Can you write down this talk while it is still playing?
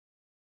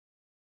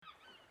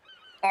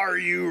Are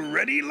you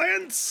ready,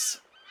 Lance?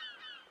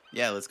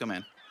 Yeah, let's go,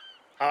 man.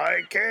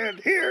 I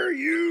can't hear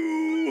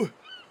you.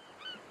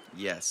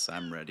 Yes,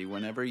 I'm ready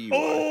whenever you are.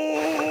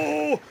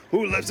 Oh,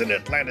 who lives in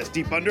Atlantis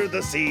deep under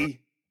the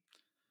sea?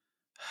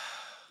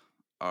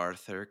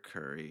 Arthur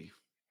Curry.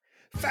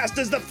 Fast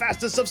as the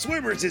fastest of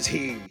swimmers is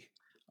he.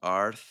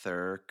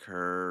 Arthur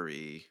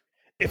Curry.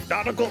 If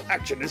nautical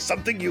action is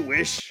something you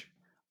wish,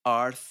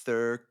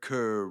 Arthur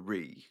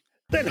Curry.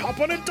 then hop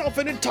on a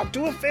dolphin and talk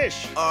to a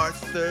fish.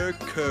 Arthur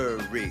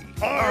Curry.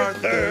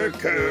 Arthur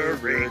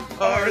Curry,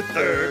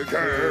 Arthur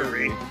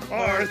Curry,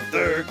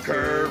 Arthur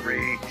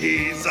Curry,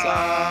 he's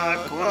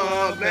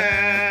Aquaman.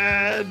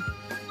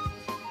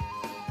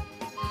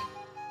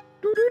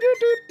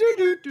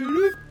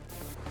 Do-do-do-do-do-do-do.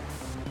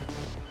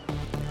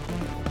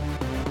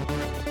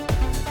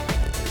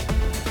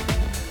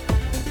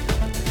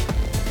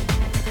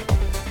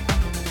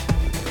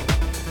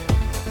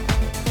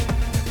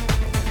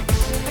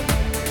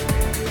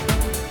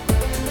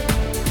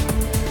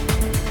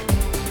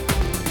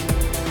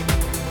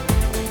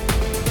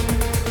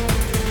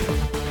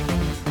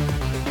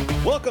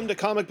 Welcome to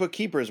Comic Book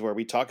Keepers, where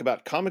we talk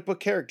about comic book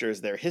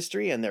characters, their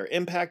history, and their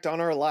impact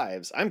on our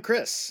lives. I'm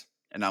Chris.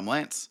 And I'm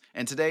Lance.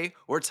 And today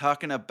we're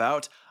talking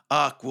about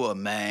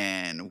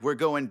Aquaman. We're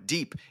going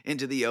deep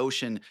into the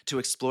ocean to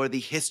explore the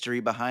history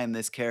behind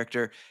this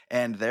character.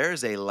 And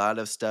there's a lot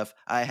of stuff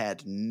I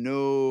had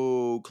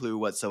no clue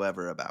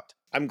whatsoever about.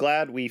 I'm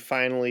glad we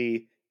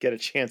finally get a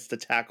chance to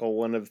tackle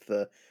one of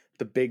the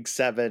big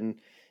seven,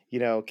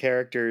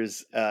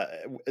 characters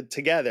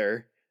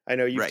together. I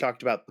know you've Right.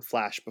 talked about the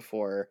Flash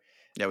before.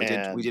 Yeah,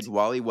 we did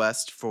Wally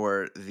West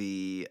for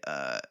the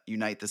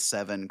Unite the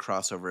Seven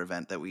crossover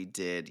event that we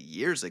did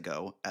years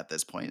ago. At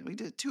this point, we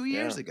did 2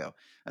 years ago.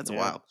 That's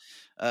wild.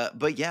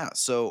 But yeah,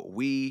 so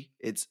we've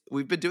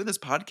been doing this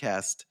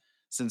podcast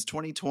since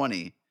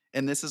 2020,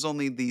 and this is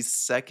only the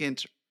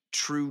second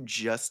true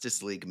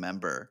Justice League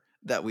member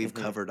that we've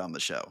covered on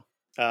the show.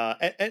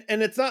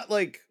 And it's not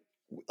like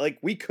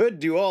we could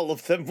do all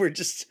of them. We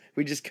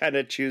just kind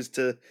of choose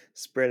to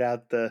spread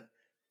out the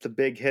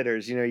big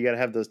hitters. You got to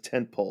have those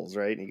tent poles,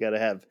 right? And you got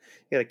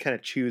to kind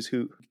of choose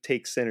who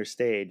takes center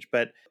stage.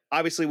 But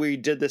obviously we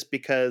did this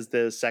because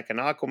the second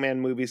Aquaman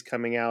movie's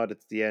coming out.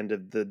 It's the end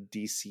of the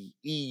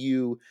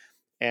DCEU.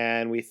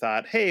 And we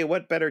thought, hey,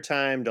 what better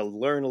time to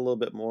learn a little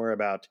bit more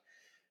about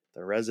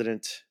the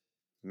resident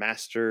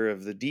master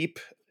of the deep,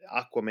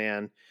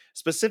 Aquaman,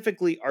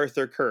 specifically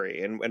Arthur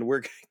Curry. And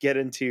we're going to get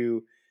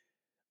into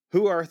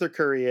who Arthur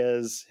Curry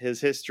is,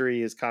 his history,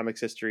 his comics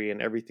history,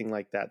 and everything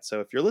like that. So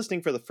if you're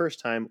listening for the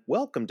first time,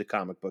 welcome to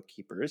Comic Book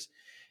Keepers,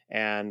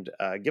 and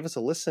give us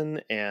a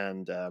listen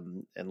and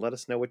let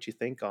us know what you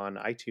think on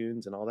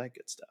iTunes and all that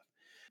good stuff.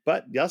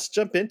 But let's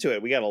jump into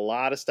it. We got a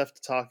lot of stuff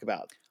to talk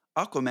about.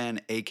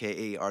 Aquaman,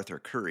 aka Arthur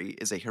Curry,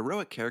 is a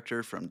heroic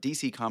character from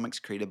DC Comics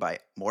created by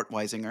Mort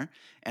Weisinger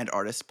and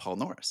artist Paul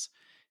Norris.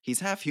 He's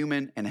half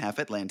human and half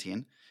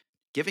Atlantean,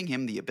 giving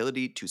him the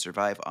ability to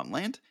survive on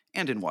land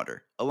and in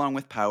water, along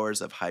with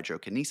powers of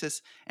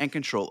hydrokinesis and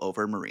control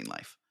over marine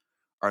life.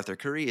 Arthur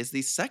Curry is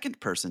the second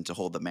person to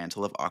hold the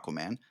mantle of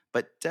Aquaman,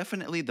 but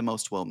definitely the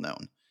most well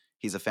known.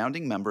 He's a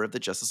founding member of the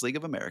Justice League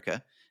of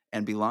America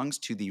and belongs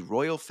to the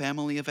royal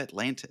family of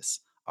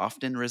Atlantis,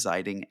 often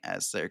residing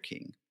as their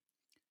king.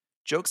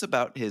 Jokes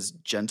about his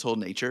gentle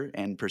nature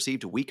and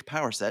perceived weak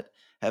power set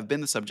have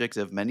been the subject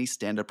of many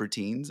stand-up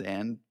routines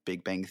and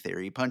Big Bang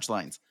Theory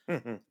punchlines.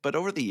 But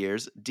over the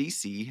years,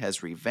 DC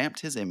has revamped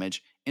his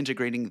image,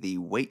 integrating the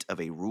weight of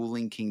a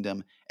ruling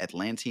kingdom,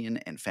 Atlantean,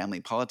 and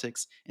family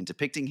politics, and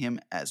depicting him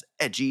as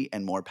edgy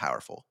and more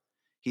powerful.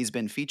 He's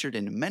been featured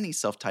in many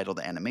self-titled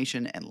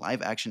animation and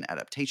live-action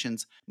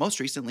adaptations,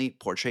 most recently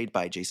portrayed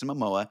by Jason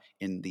Momoa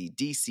in the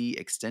DC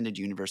Extended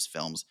Universe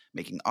films,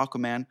 making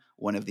Aquaman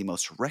one of the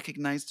most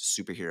recognized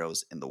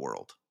superheroes in the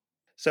world.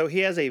 So he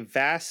has a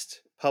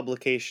vast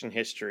publication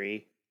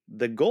history.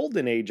 The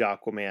Golden Age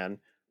Aquaman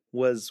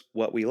was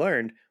what we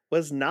learned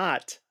was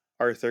not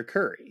Arthur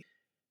Curry.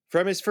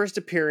 From his first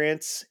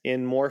appearance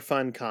in More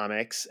Fun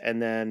Comics,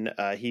 and then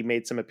he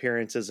made some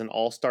appearances in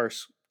All-Star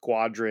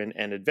Squadron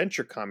and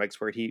Adventure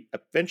Comics, where he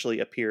eventually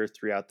appeared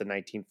throughout the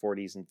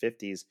 1940s and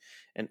 50s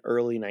and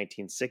early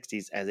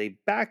 1960s as a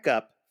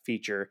backup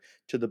feature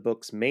to the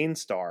book's main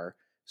star,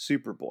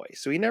 Superboy.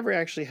 So he never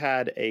actually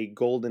had a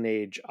Golden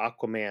Age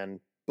Aquaman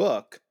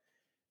book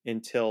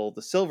until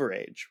the Silver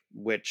Age,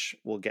 which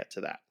we'll get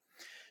to that.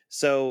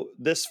 So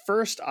this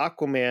first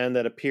Aquaman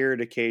that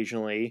appeared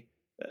occasionally,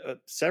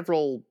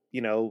 several,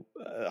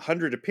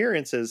 100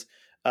 appearances,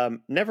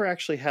 never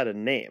actually had a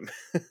name.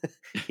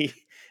 he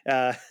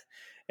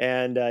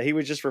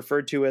was just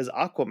referred to as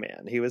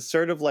Aquaman. He was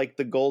sort of like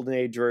the Golden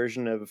Age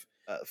version of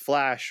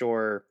Flash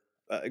or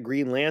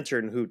Green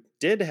Lantern, who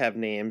did have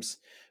names,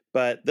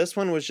 but this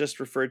one was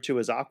just referred to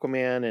as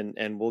Aquaman,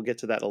 and we'll get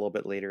to that a little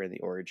bit later in the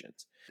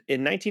origins.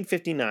 In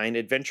 1959,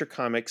 Adventure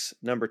Comics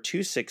number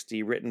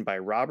 260, written by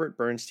Robert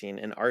Bernstein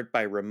and art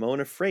by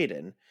Ramona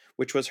Fradon,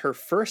 which was her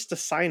first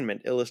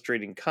assignment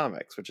illustrating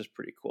comics, which is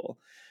pretty cool.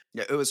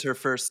 Yeah, it was her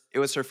first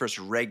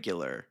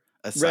regular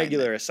assignment.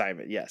 Regular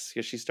assignment, yes,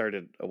 because she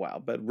started a while,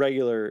 but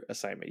regular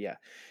assignment, yeah.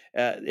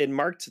 It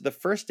marked the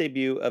first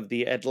debut of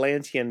the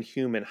Atlantean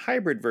human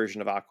hybrid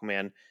version of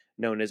Aquaman,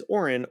 known as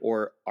Orin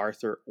or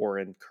Arthur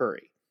Orin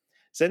Curry.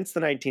 Since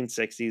the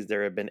 1960s,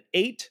 there have been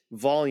 8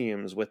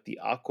 volumes with the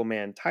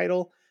Aquaman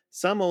title,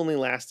 some only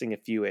lasting a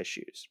few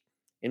issues.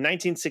 In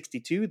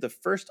 1962, the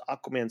first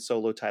Aquaman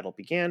solo title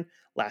began,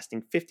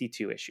 lasting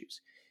 52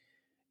 issues.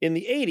 In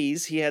the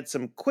 80s, he had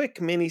some quick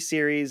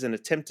miniseries and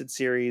attempted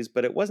series,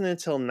 but it wasn't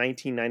until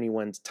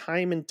 1991's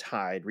Time and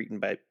Tide,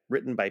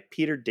 written by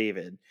Peter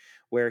David,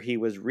 where he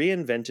was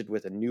reinvented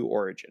with a new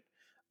origin.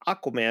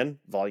 Aquaman,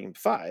 Volume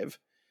 5,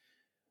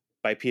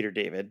 by Peter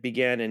David,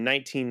 began in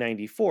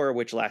 1994,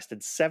 which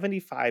lasted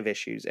 75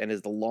 issues and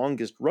is the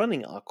longest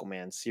running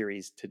Aquaman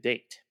series to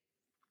date.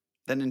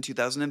 Then in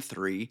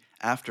 2003,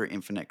 after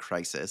Infinite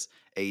Crisis,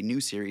 a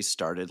new series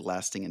started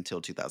lasting until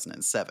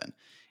 2007.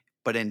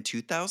 But in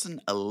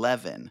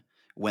 2011,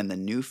 when the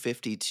New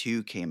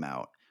 52 came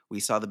out, we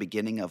saw the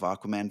beginning of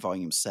Aquaman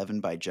Volume 7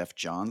 by Jeff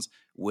Johns,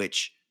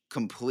 which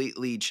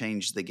completely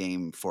changed the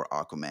game for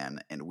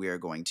Aquaman, and we are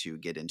going to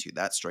get into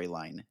that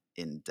storyline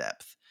in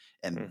depth.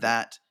 And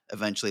that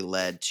eventually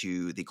led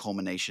to the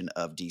culmination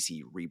of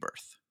DC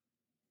Rebirth.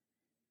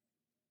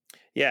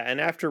 Yeah, and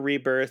after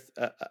Rebirth,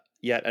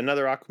 yet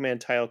another Aquaman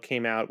title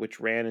came out, which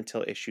ran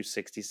until issue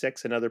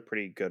 66, another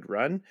pretty good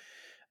run.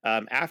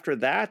 After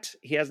that,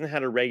 he hasn't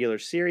had a regular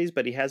series,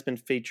 but he has been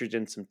featured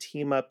in some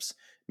team-ups,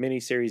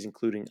 miniseries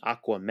including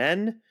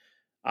Aquaman,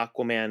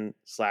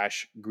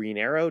 Aquaman/Green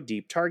Arrow,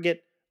 Deep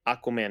Target,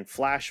 Aquaman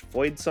Flash,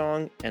 Void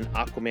Song, and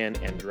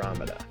Aquaman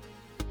Andromeda.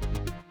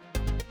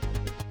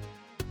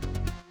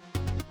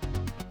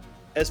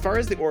 As far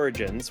as the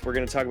origins, we're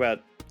going to talk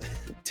about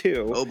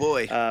 2. Oh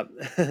boy.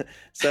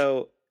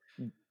 So,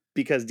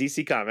 because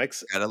DC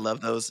Comics... Gotta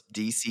love those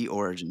DC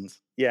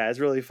origins. Yeah, it's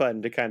really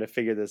fun to kind of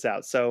figure this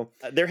out. So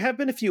there have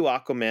been a few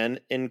Aquamen,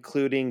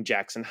 including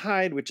Jackson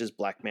Hyde, which is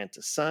Black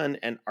Manta's son,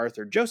 and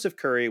Arthur Joseph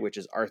Curry, which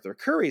is Arthur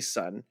Curry's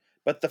son.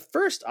 But the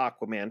first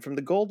Aquaman from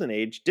the Golden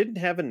Age didn't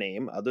have a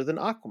name other than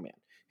Aquaman.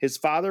 His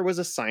father was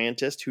a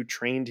scientist who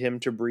trained him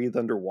to breathe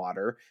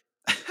underwater.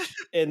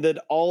 And then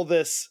all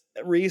this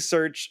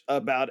research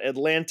about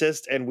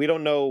Atlantis, and we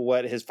don't know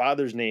what his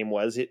father's name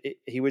was.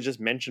 He was just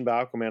mentioned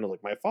by Aquaman,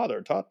 like, my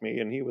father taught me,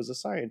 and he was a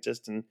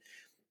scientist, and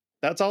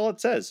that's all it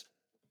says.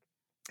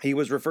 He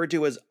was referred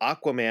to as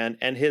Aquaman,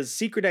 and his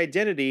secret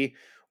identity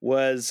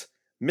was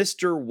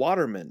Mr.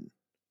 Waterman.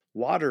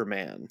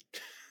 Waterman.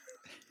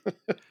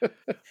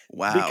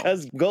 Wow.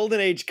 Because Golden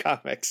Age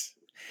comics.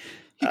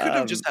 He could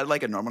have just had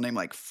like a normal name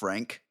like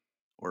Frank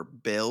or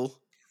Bill.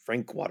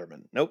 Frank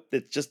Waterman. Nope,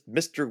 it's just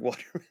Mr.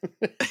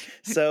 Waterman.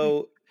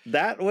 So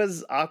that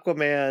was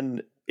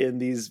Aquaman in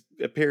these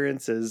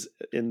appearances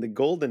in the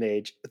Golden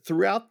Age.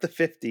 Throughout the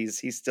 50s,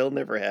 he still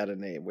never had a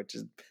name, which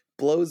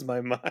blows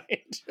my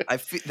mind.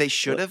 They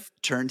should have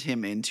turned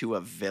him into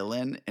a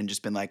villain and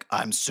just been like,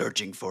 I'm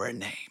searching for a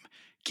name.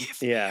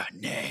 Give me a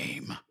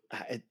name.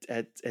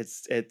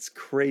 It's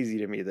crazy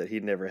to me that he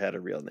never had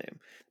a real name.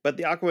 But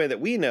the Aquaman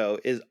that we know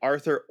is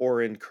Arthur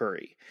Orin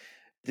Curry,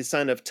 the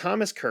son of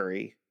Thomas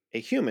Curry, a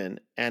human,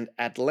 and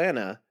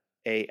Atlanta,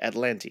 a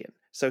Atlantean.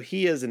 So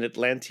he is an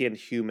Atlantean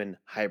human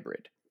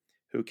hybrid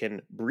who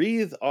can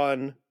breathe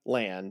on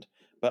land,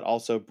 but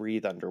also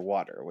breathe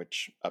underwater,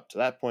 which up to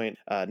that point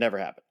never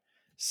happened.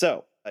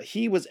 So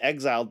he was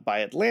exiled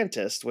by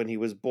Atlantis when he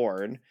was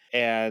born,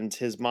 and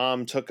his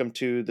mom took him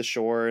to the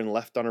shore and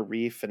left on a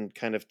reef and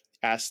kind of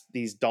asked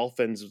these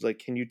dolphins, like,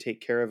 can you take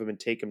care of him and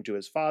take him to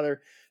his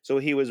father? So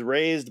he was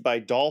raised by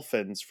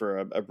dolphins for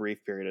a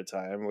brief period of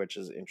time, which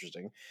is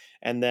interesting.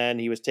 And then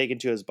he was taken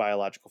to his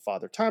biological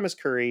father, Thomas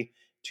Curry,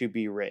 to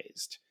be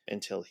raised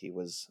until he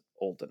was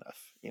old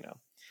enough,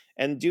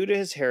 And due to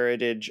his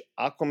heritage,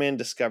 Aquaman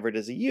discovered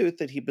as a youth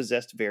that he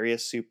possessed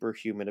various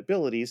superhuman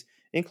abilities,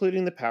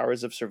 including the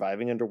powers of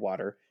surviving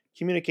underwater,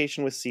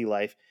 communication with sea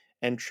life,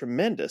 and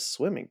tremendous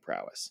swimming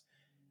prowess.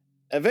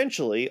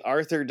 Eventually,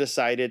 Arthur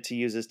decided to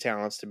use his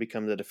talents to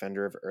become the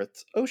defender of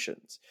Earth's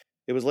oceans.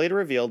 It was later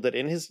revealed that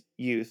in his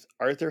youth,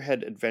 Arthur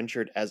had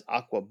adventured as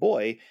Aqua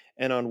Boy,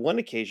 and on one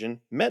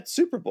occasion met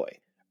Superboy,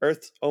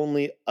 Earth's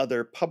only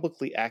other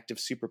publicly active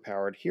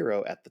superpowered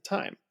hero at the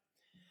time.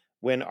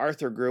 When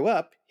Arthur grew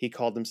up, he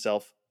called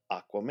himself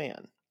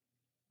Aquaman.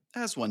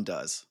 As one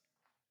does.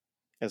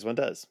 As one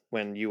does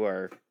when you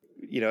are,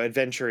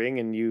 adventuring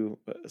and you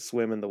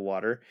swim in the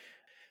water.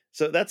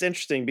 So that's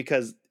interesting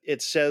because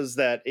it shows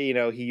that,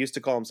 he used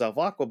to call himself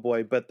Aqua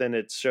Boy, but then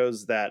it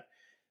shows that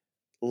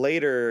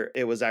later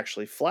it was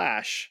actually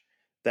Flash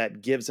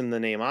that gives him the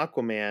name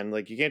Aquaman.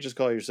 Like, you can't just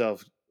call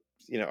yourself,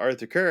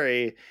 Arthur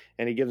Curry,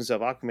 and he gives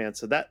himself Aquaman.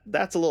 So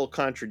that's a little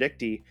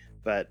contradictory,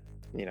 but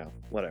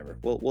whatever.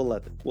 We'll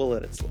let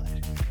it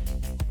slide.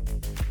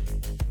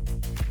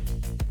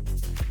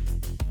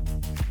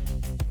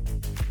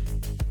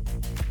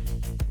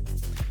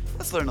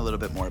 Let's learn a little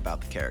bit more about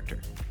the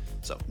character.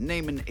 So,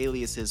 name and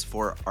aliases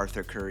for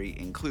Arthur Curry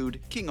include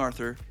King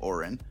Arthur,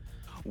 Orin,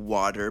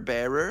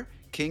 Water-bearer,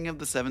 King of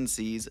the Seven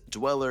Seas,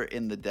 Dweller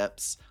in the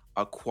Depths,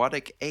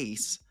 Aquatic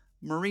Ace,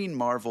 marine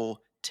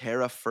marvel,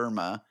 terra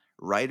firma,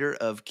 rider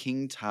of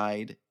King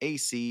Tide,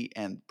 AC,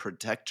 and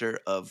protector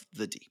of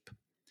the deep.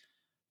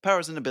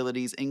 Powers and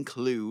abilities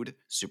include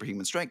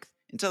superhuman strength,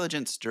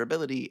 intelligence,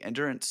 durability,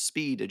 endurance,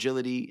 speed,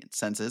 agility, and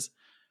senses,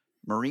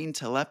 marine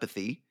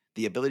telepathy,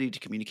 the ability to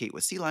communicate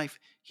with sea life.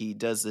 He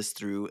does this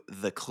through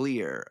the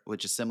clear,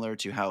 which is similar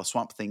to how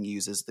Swamp Thing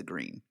uses the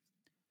green.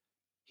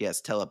 He has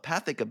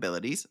telepathic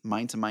abilities,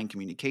 mind to mind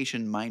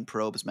communication, mind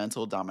probes,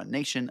 mental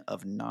domination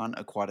of non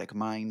aquatic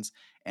minds,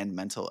 and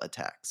mental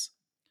attacks.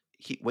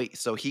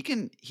 So he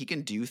can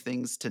do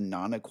things to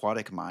non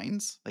aquatic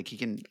minds? Like he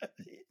can.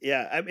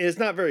 Yeah, I mean, it's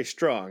not very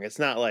strong. It's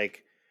not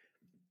like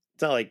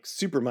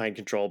super mind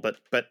control, but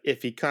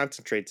if he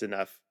concentrates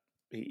enough,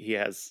 he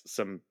has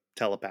some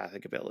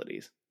telepathic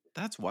abilities.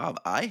 That's wild.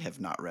 I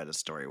have not read a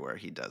story where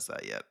he does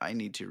that yet. I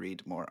need to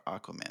read more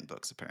Aquaman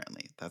books,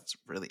 apparently. That's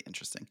really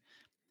interesting.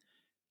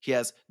 He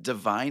has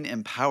divine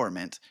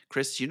empowerment.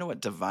 Chris, do you know what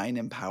divine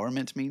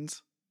empowerment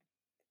means?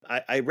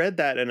 I read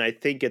that, and I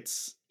think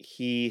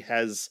he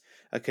has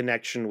a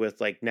connection with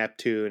like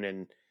Neptune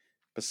and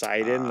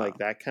Poseidon, Ah, like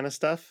that kind of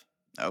stuff.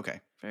 okay.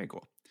 Very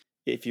cool.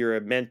 If you're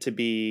meant to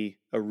be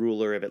a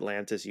ruler of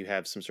Atlantis, you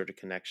have some sort of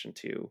connection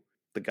to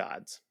the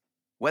gods.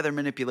 Weather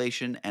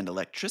manipulation and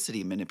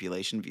electricity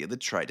manipulation via the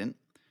trident,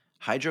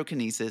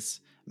 hydrokinesis,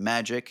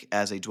 magic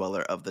as a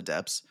dweller of the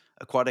depths,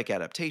 aquatic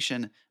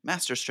adaptation,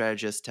 master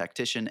strategist,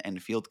 tactician,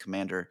 and field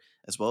commander,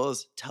 as well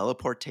as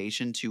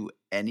teleportation to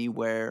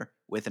anywhere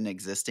with an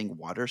existing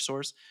water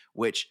source,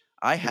 which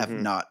I have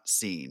Hmm. not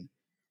seen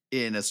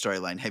in a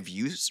storyline. Have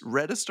you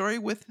read a story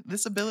with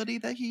this ability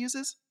that he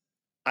uses?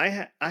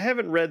 I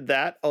haven't read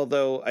that,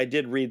 although I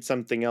did read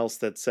something else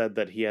that said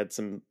that he had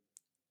some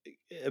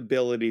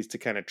abilities to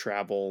kind of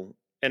travel.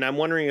 And I'm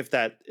wondering if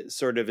that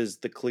sort of is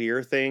the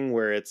clear thing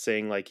where it's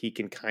saying like he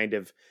can kind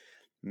of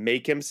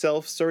make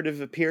himself sort of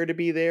appear to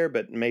be there,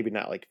 but maybe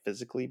not like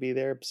physically be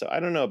there. So I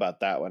don't know about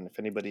that one. If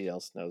anybody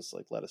else knows,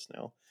 like let us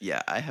know.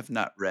 Yeah, I have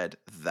not read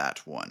that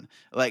one.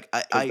 Like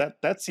Because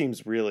that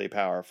seems really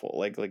powerful.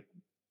 Like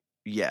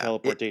yeah,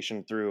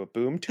 teleportation through a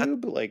boom That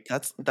tube. Like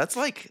that's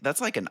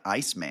like an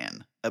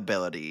Iceman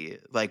ability.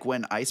 Like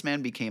when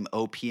Iceman became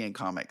OP in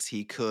comics,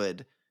 he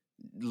could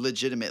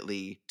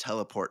legitimately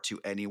teleport to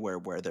anywhere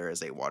where there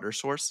is a water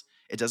source.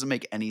 It doesn't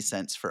make any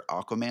sense for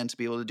Aquaman to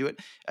be able to do it.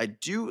 I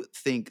do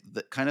think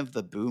that kind of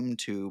the boom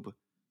tube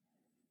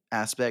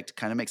aspect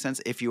kind of makes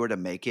sense if you were to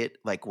make it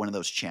like one of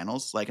those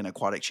channels, like an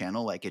aquatic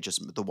channel, like it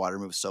just the water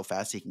moves so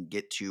fast he can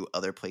get to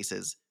other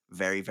places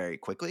very, very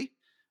quickly.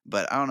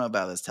 But I don't know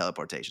about this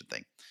teleportation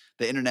thing.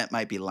 The internet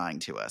might be lying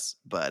to us,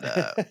 but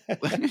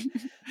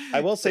I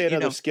will say but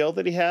another skill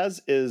that he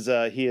has is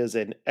he is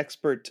an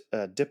expert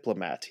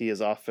diplomat. He is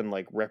often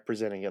like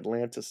representing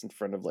Atlantis in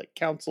front of like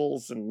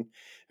councils and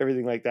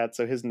everything like that.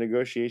 So his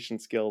negotiation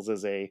skills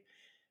as a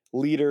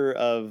leader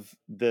of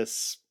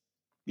this,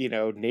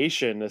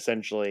 nation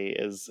essentially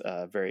is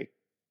very,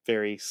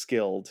 very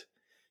skilled.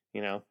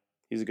 You know,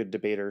 he's a good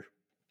debater.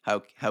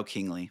 how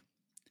kingly.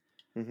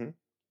 Hmm.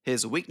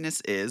 His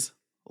weakness is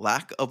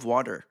lack of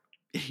water.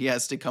 He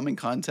has to come in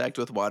contact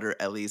with water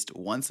at least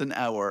once an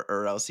hour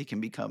or else he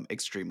can become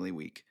extremely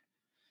weak.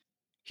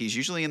 He's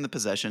usually in the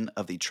possession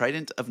of the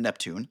Trident of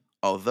Neptune,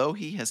 although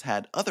he has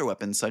had other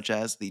weapons such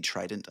as the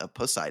Trident of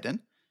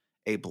Poseidon,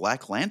 a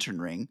Black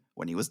Lantern ring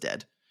when he was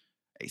dead,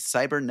 a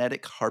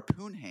cybernetic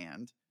harpoon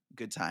hand,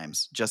 good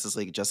times, Justice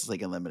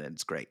League Unlimited,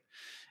 it's great,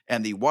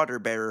 and the Water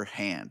Bearer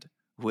hand,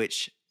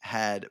 which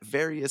had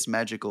various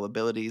magical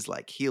abilities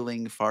like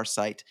healing,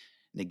 farsight,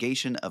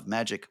 negation of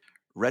magic,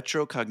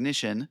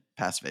 retrocognition,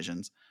 past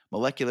visions,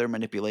 molecular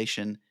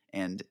manipulation,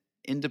 and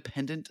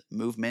independent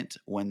movement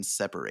when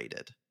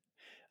separated.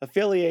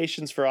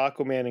 Affiliations for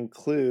Aquaman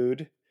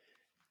include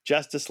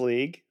Justice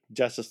League,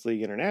 Justice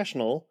League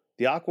International,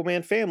 the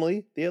Aquaman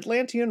family, the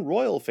Atlantean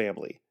royal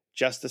family,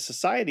 Justice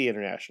Society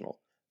International,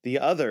 the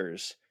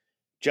Others,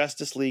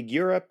 Justice League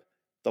Europe,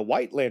 the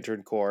White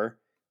Lantern Corps,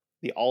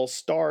 the All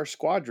Star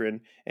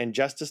Squadron, and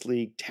Justice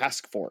League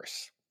Task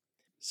Force.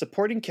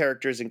 Supporting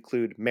characters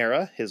include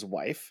Mera, his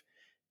wife,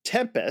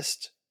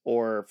 Tempest,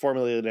 or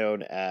formerly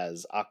known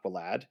as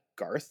Aqualad,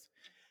 Garth,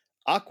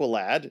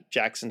 Aqualad,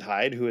 Jackson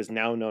Hyde, who is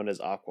now known as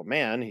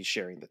Aquaman, he's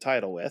sharing the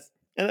title with,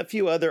 and a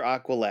few other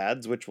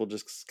Aqualads, which we'll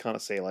just kind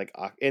of say like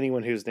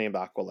anyone who's named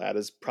Aqualad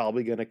is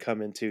probably going to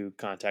come into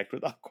contact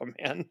with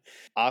Aquaman.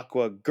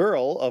 Aqua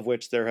Girl, of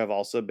which there have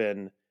also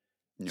been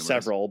Numerous.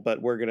 several,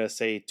 but we're going to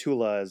say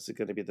Tula is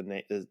going to be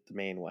is the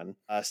main one.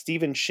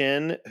 Stephen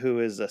Shin, who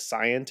is a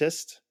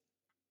scientist.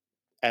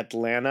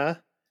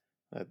 Atlanta,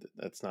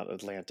 that's not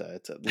Atlanta,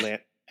 it's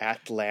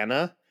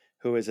Atlanta,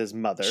 who is his She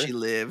mother.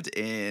 lived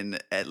in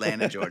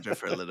Atlanta, Georgia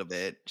for a little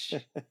bit.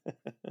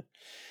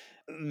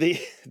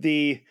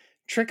 the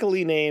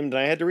trickily named, and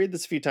I had to read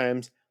this a few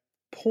times,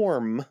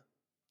 Porm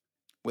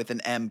With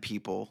an M,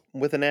 people.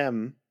 with an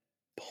M,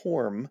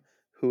 Porm,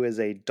 who is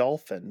a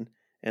dolphin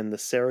and the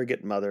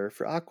surrogate mother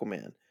for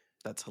Aquaman.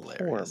 That's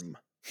hilarious.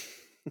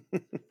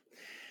 Porm.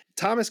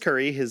 Thomas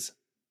Curry, his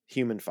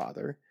human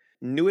father.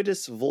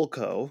 Nuidus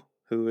Volko,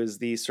 who is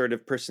the sort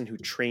of person who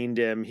trained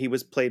him. He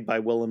was played by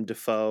Willem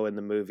Dafoe in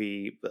the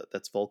movie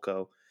that's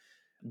Volko.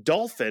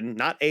 Dolphin,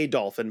 not a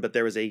dolphin, but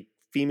there was a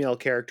female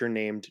character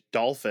named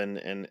Dolphin,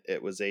 and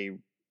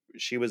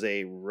she was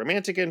a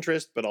romantic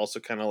interest, but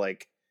also kind of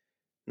like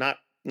not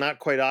not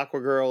quite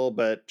Aquagirl,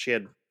 but she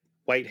had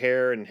white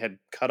hair and had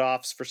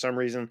cutoffs for some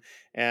reason.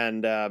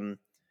 And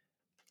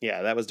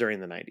yeah, that was during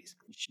the 90s.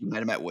 She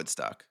met him at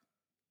Woodstock.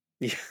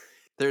 Yeah,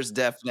 There's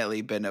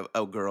definitely been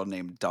a girl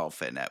named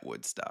Dolphin at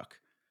Woodstock.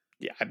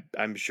 yeah,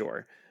 I'm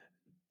sure.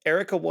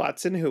 Erica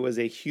Watson, who was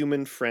a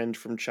human friend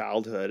from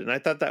childhood, and I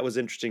thought that was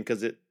interesting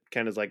because it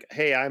kind of like,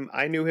 hey,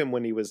 I knew him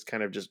when he was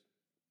kind of just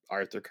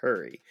Arthur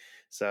Curry.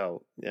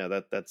 So yeah,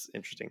 that's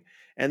interesting.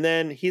 And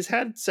then he's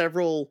had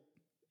several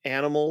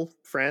animal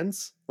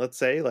friends, let's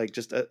say, like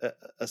just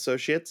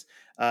associates.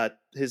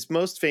 His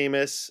most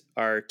famous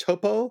are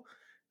Topo,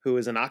 who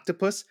is an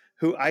octopus,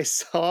 who I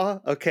saw.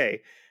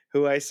 Okay,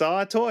 who I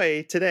saw a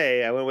toy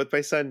today. I went with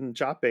my son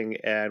shopping,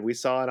 and we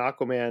saw an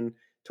Aquaman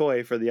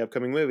toy for the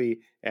upcoming movie,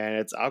 and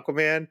it's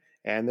Aquaman,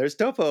 and there's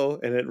Topo,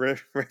 and it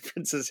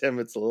references him.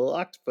 It's a little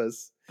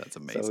octopus. That's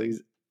So amazing.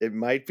 it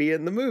might be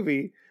in the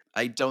movie.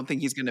 I don't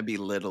think he's going to be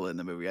little in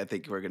the movie. I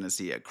think we're going to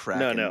see a No.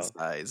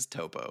 Kraken-sized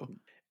Topo.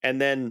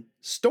 And then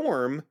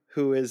Storm,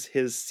 who is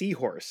his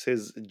seahorse,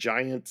 his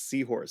giant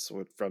seahorse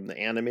from the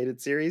animated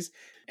series.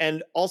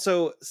 And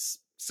also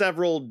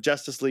several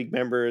Justice League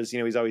members. You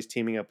know, he's always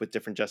teaming up with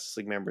different Justice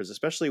League members,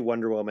 especially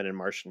Wonder Woman and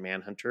Martian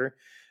Manhunter,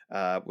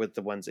 with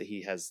the ones that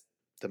he has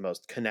the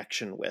most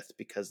connection with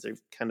because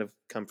they've kind of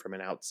come from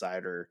an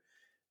outsider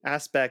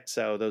aspect.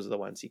 So those are the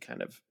ones he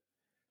kind of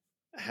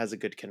has a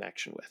good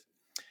connection with.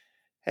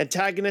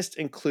 Antagonists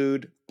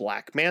include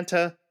Black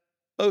Manta,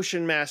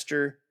 Ocean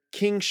Master,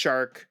 King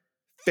Shark,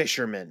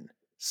 Fisherman,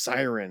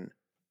 Siren,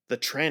 The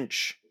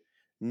Trench,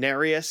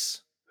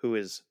 Nereus, who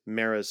is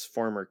Mara's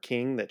former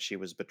king that she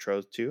was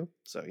betrothed to.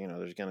 So, you know,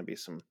 there's going to be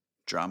some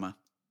Drama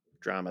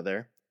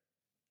there.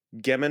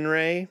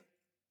 Geminray,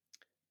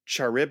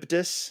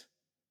 Charybdis,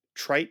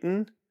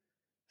 Triton,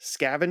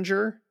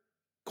 Scavenger,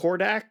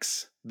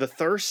 Kordax, The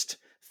Thirst,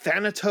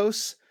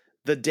 Thanatos,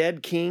 The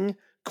Dead King,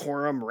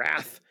 Coram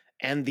Wrath,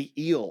 and the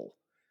Eel.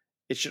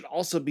 It should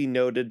also be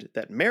noted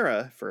that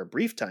Mara, for a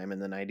brief time in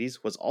the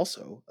 90s, was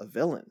also a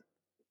villain.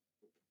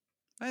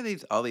 I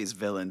think all these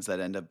villains that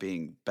end up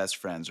being best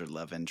friends or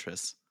love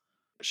interests.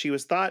 She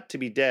was thought to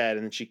be dead,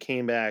 and then she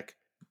came back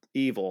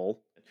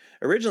evil.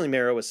 Originally,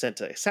 Mara was sent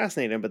to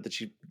assassinate him, but that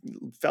she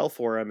fell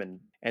for him,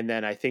 and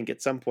then I think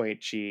at some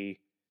point she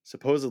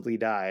supposedly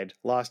died,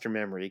 lost her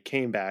memory,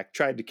 came back,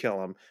 tried to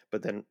kill him,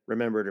 but then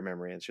remembered her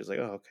memory, and she was like,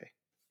 "Oh, okay,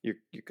 you're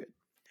good."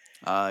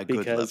 Good love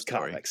Because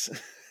story. comics.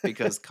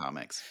 Because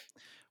comics.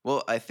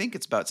 Well, I think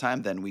it's about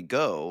time then we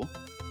go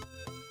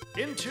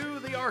Into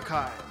the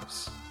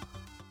archives.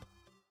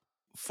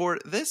 for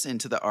this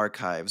Into the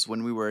Archives.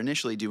 When we were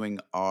initially doing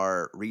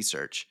our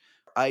research,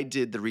 I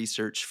did the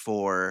research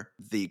for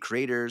the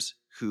creators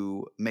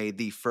who made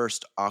the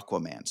first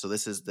Aquaman. So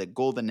this is the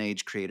Golden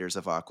Age creators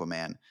of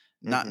Aquaman,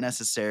 not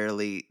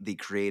necessarily the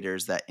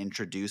creators that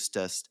introduced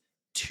us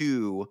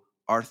to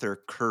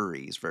Arthur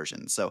Curry's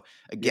version. So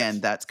again,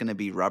 Yes. that's going to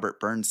be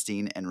Robert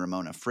Bernstein and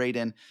Ramona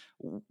Fradon.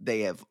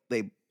 They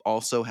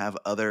also have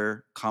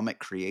other comic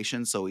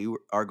creations, so we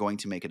are going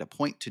to make it a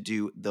point to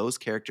do those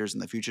characters in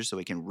the future so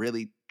we can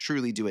really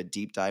truly do a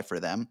deep dive for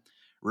them.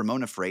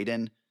 Ramona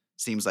Fradon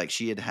seems like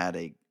she had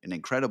an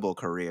incredible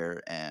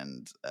career,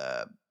 and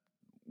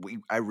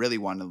I really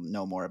want to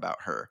know more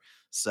about her.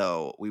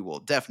 So we will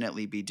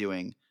definitely be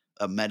doing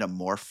a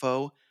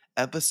Metamorpho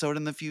episode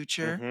in the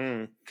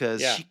future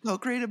because Yeah. she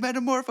co-created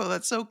Metamorpho.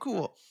 That's so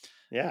cool.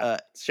 Yeah.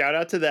 Shout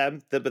out to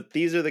them. But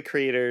these are the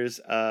creators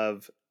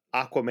of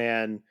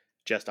Aquaman,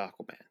 just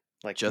Aquaman.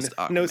 Like Just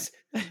no Aquaman.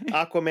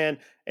 Aquaman,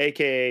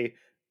 aka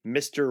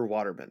Mr.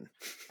 Waterman.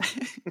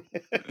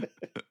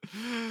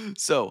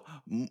 So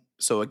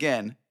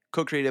again,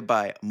 co-created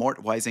by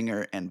Mort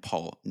Weisinger and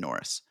Paul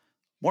Norris.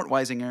 Mort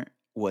Weisinger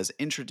was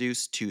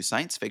introduced to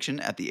science fiction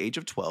at the age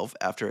of 12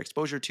 after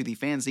exposure to the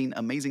fanzine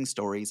Amazing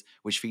Stories,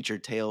 which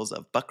featured tales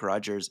of Buck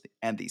Rogers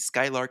and the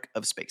Skylark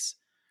of space.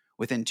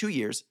 Within 2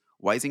 years,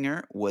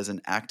 Weisinger was an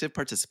active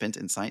participant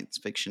in science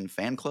fiction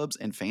fan clubs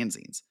and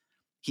fanzines.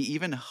 He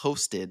even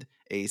hosted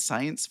a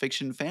science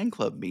fiction fan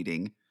club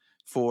meeting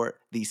for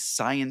the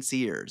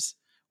Scienceers,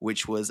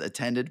 which was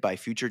attended by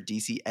future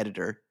DC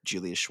editor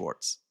Julius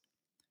Schwartz.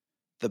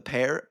 The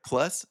pair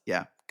plus,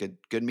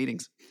 good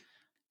meetings.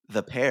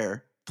 The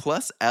pair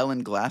plus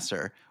Alan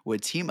Glasser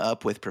would team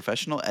up with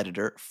professional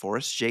editor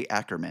Forrest J.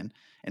 Ackerman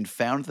and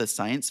found the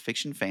science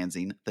fiction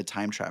fanzine The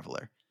Time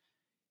Traveler.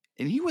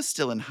 And he was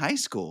still in high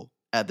school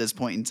at this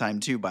point in time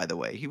too, by the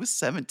way. He was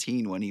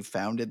 17 when he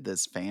founded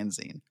this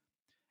fanzine.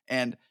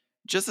 And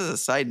just as a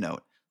side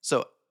note,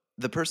 so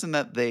the person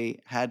that they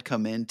had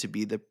come in to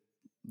be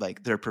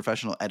their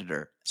professional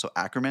editor, so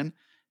Ackerman,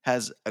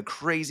 has a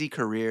crazy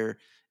career.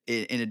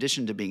 In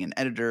addition to being an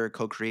editor,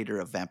 co-creator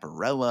of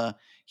Vampirella,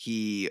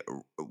 he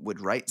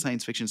would write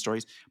science fiction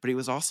stories, but he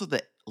was also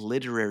the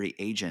literary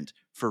agent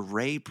for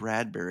Ray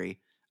Bradbury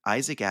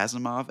Isaac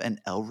Asimov,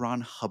 and L.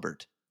 Ron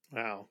Hubbard.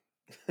 Wow.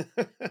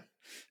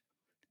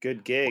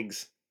 Good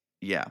gigs.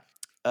 Yeah.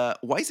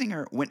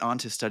 Weisinger went on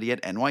to study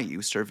at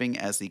NYU, serving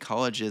as the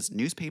college's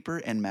newspaper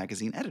and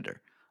magazine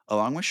editor.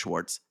 Along with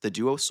Schwartz, the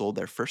duo sold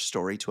their first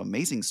story to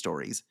Amazing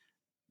Stories,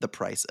 The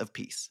Price of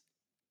Peace.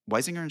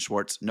 Weisinger and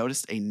Schwartz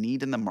noticed a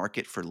need in the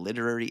market for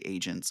literary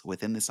agents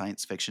within the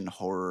science fiction,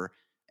 horror,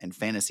 and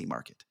fantasy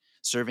market,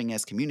 serving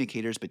as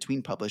communicators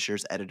between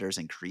publishers, editors,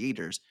 and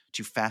creators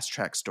to fast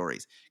track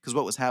stories. Because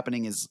what was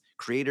happening is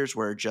creators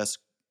were just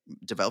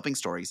developing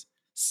stories,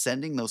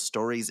 sending those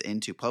stories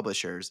into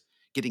publishers,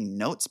 getting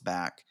notes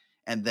back,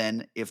 and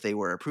then if they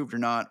were approved or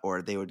not,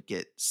 or they would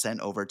get sent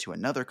over to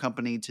another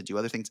company to do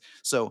other things.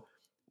 So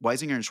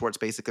Weisinger and Schwartz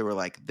basically were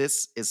like,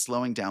 this is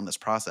slowing down this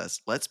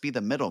process. Let's be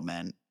the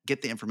middlemen,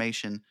 get the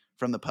information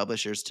from the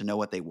publishers to know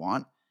what they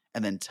want,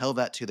 and then tell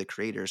that to the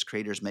creators.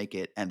 Creators make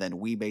it, and then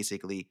we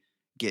basically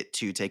get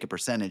to take a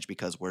percentage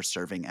because we're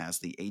serving as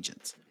the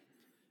agents.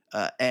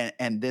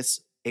 And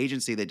this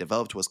agency they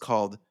developed was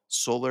called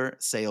Solar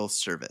Sales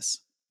Service.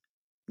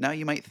 Now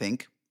you might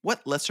think,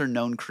 what lesser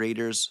known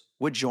creators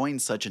would join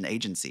such an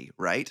agency,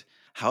 right?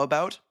 How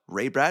about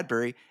Ray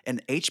Bradbury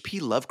and H.P.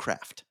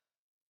 Lovecraft?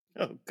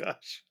 Oh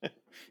gosh.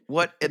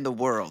 What in the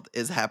world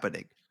is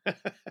happening?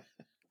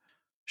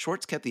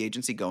 Schwartz kept the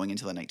agency going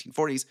until the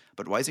 1940s,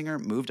 but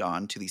Weisinger moved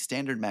on to the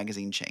Standard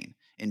magazine chain,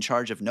 in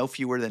charge of no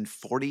fewer than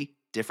 40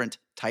 different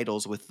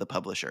titles with the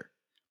publisher.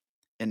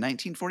 In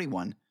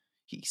 1941,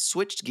 he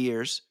switched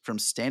gears from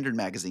Standard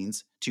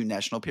magazines to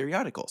National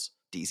Periodicals,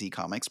 DC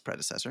Comics'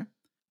 predecessor,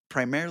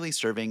 primarily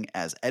serving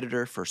as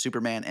editor for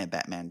Superman and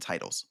Batman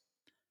titles.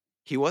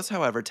 He was,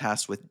 however,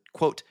 tasked with,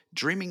 quote,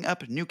 dreaming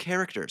up new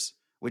characters,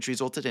 which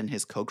resulted in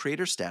his co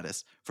creator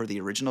status for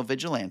the original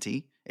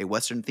Vigilante, a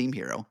Western theme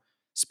hero,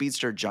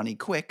 speedster Johnny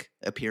Quick,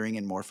 appearing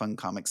in More Fun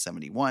Comics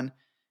 71,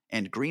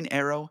 and Green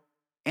Arrow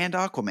and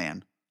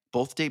Aquaman,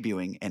 both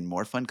debuting in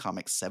More Fun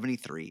Comics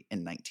 73 in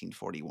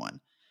 1941,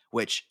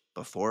 which,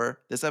 before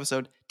this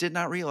episode, did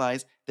not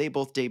realize they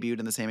both debuted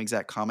in the same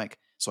exact comic,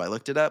 so I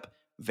looked it up.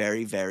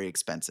 Very, very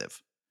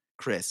expensive.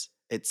 Chris,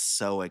 it's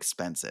so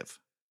expensive.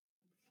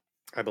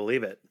 I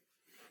believe it.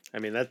 I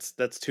mean, that's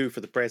two for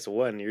the price of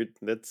one.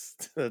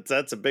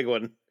 That's a big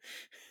one.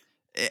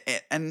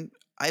 And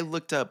I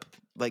looked up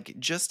like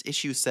just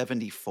issue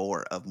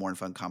 74 of More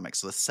Fun Comics,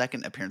 so the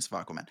second appearance of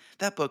Aquaman.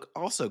 That book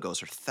also goes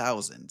for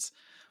thousands.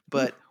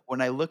 But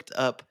when I looked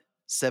up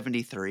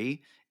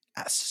 73,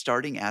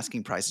 starting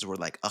asking prices were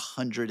like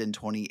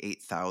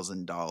 $128,000,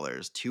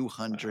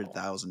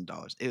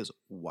 $200,000. It was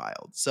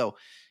wild. So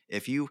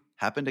if you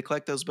happen to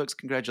collect those books,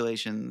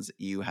 congratulations,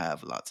 you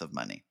have lots of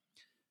money.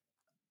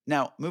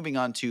 Now, moving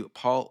on to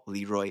Paul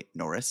Leroy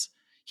Norris.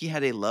 He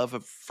had a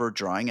love for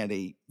drawing at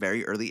a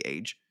very early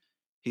age.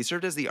 He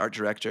served as the art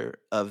director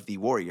of The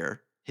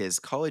Warrior, his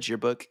college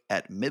yearbook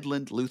at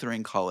Midland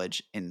Lutheran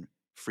College in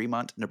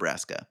Fremont,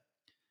 Nebraska.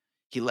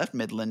 He left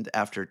Midland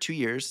after 2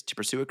 years to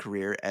pursue a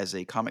career as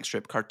a comic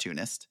strip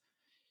cartoonist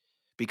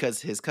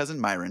because his cousin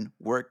Myron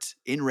worked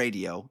in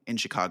radio in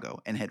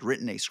Chicago and had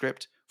written a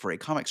script for a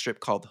comic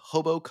strip called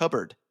Hobo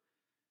Cupboard.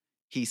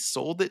 He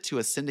sold it to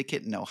a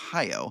syndicate in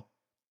Ohio,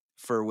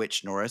 for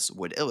which Norris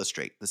would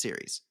illustrate the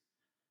series.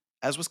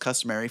 As was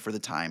customary for the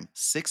time,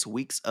 6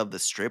 weeks of the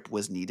strip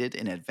was needed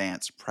in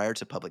advance prior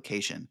to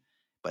publication,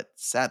 but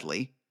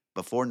sadly,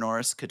 before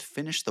Norris could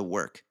finish the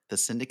work, the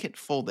syndicate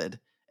folded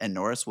and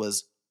Norris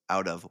was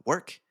out of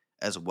work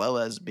as well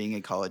as being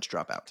a college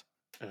dropout.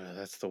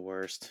 That's the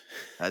worst.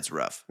 That's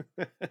rough.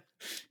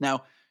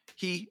 Now,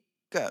 he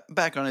got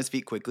back on his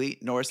feet quickly.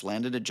 Norris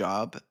landed a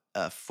job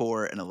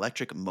for an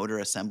electric motor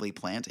assembly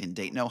plant in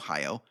Dayton,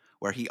 Ohio,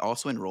 where he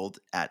also enrolled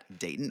at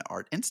Dayton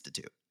Art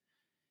Institute.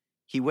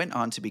 He went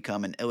on to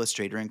become an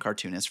illustrator and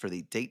cartoonist for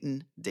the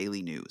Dayton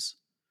Daily News.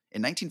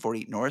 In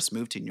 1940, Norris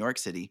moved to New York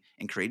City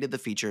and created the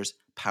features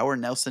Power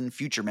Nelson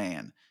Future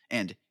Man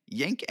and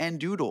Yank and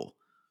Doodle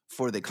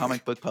for the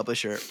comic book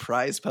publisher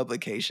Prize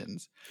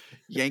Publications.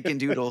 Yank and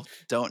Doodle,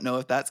 don't know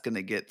if that's going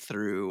to get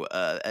through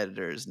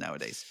editors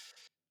nowadays.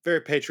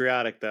 Very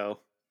patriotic, though.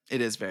 It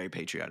is very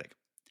patriotic.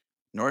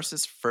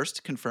 Norris's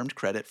first confirmed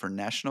credit for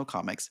National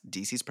Comics,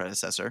 DC's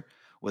predecessor,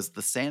 was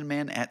The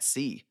Sandman at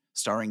Sea,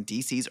 starring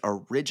DC's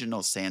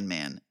original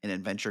Sandman in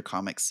Adventure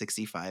Comics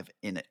 65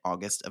 in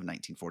August of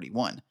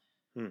 1941.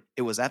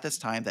 It was at this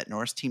time that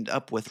Norris teamed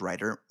up with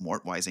writer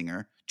Mort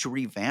Weisinger to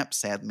revamp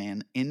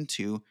Sandman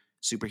into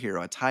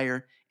superhero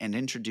attire and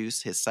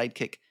introduce his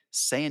sidekick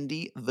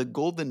Sandy the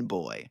Golden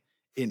Boy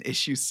in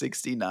issue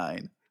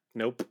 69.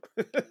 Nope.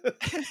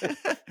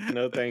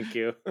 No, thank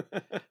you.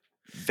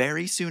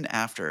 Very soon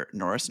after,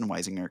 Norris and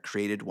Weisinger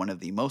created one of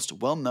the most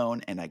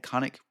well-known and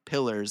iconic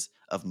pillars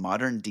of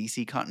modern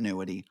DC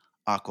continuity,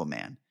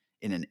 Aquaman,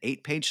 in an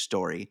 8-page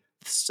story,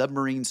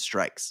 Submarine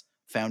Strikes,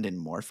 found in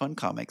More Fun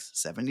Comics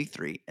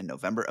 73 in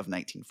November of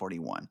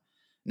 1941.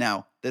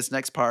 Now, this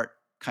next part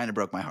kind of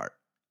broke my heart.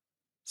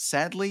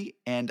 Sadly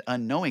and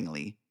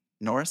unknowingly,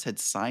 Norris had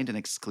signed an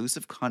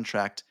exclusive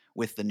contract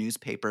with the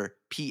newspaper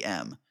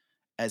PM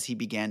as he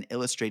began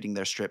illustrating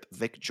their strip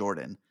Vic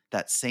Jordan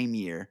that same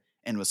year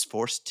and was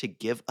forced to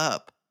give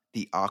up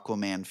the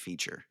Aquaman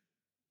feature.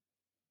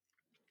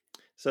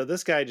 So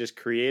this guy just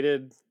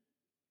created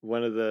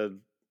one of the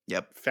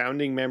Yep,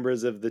 founding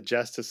members of the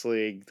Justice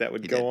League that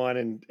would he go did.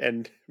 on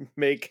and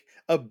make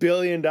 $1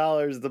 billion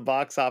the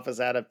box office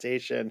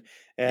adaptation,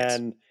 Yes,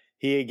 and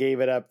he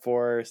gave it up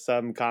for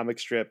some comic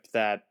strip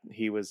that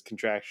he was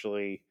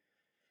contractually.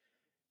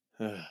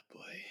 Oh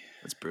boy.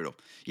 that's brutal.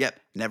 Yep,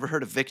 never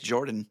heard of Vic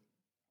Jordan.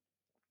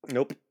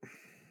 Nope.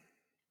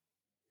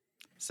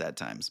 Sad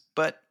times.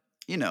 But,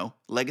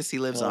 legacy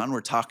lives Well, on.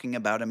 We're talking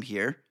about him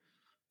here.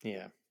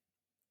 yeah.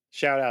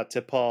 Shout out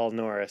to Paul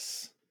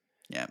Norris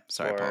Yeah,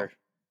 sorry, Paul. for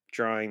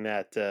drawing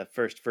that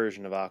first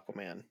version of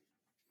Aquaman,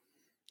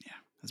 Yeah,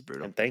 that's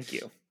brutal. and thank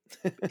you.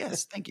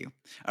 Yes, thank you.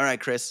 All right,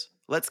 Chris,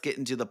 let's get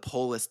into the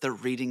poll list, the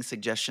reading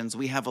suggestions.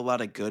 We have a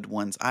lot of good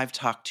ones. I've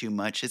talked too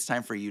much. It's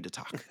time for you to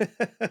talk.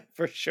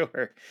 For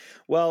sure.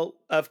 Well,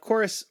 of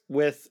course,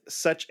 with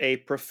such a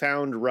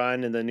profound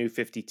run in the New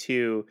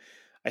 52,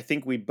 I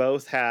think we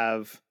both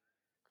have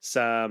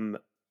some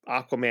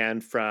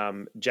Aquaman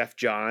from Jeff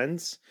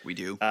Johns. We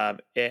do.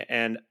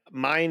 And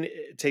mine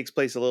takes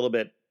place a little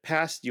bit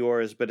past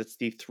yours, but it's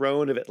the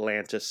Throne of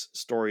Atlantis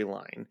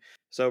storyline.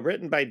 So,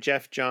 written by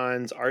Jeff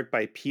Johns, art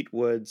by Pete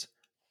Woods,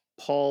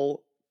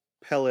 Paul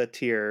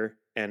Pelletier,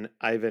 and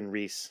Ivan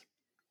Reese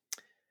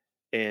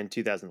in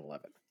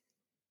 2011.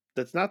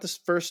 That's not the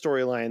first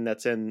storyline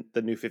that's in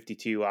the New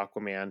 52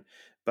 Aquaman,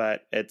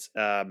 but it's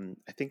I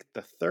think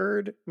the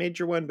third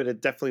major one, but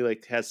it definitely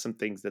like has some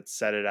things that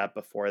set it up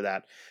before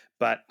that.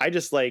 But I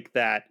just like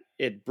that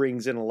it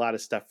brings in a lot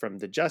of stuff from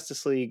the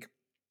Justice League,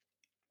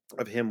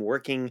 of him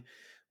working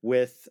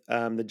with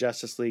the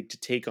Justice League to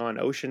take on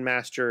Ocean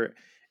Master,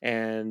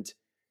 and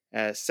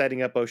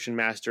setting up Ocean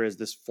Master as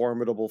this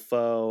formidable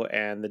foe,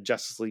 and the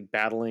Justice League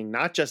battling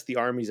not just the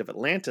armies of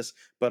Atlantis,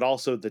 but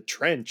also the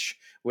Trench,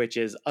 which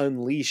is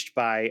unleashed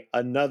by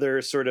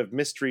another sort of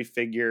mystery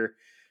figure,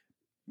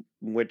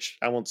 which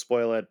I won't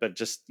spoil it, but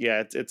just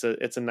yeah,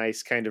 it's a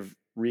nice kind of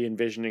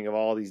re-envisioning of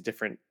all these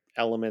different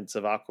elements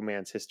of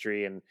Aquaman's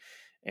history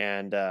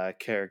and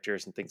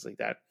characters and things like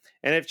that.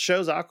 And it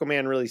shows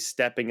Aquaman really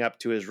stepping up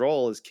to his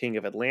role as King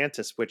of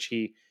Atlantis, which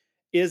he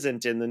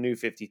isn't in the New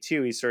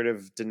 52. He's sort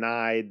of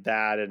denied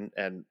that,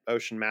 and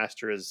Ocean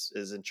Master is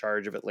in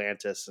charge of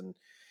Atlantis,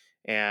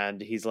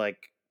 and he's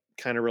like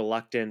kind of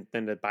reluctant.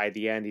 Then by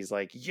the end, he's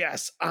like,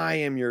 "Yes, I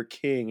am your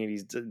king," and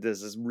he's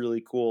does this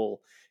really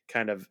cool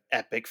kind of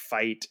epic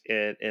fight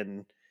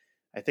in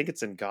I think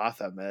it's in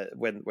Gotham,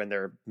 when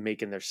they're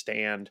making their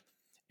stand,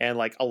 and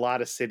like a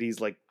lot of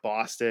cities like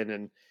Boston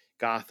and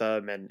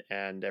Gotham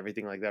and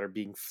everything like that are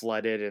being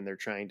flooded, and they're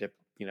trying to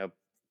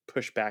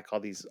push back all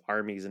these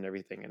armies and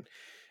everything, and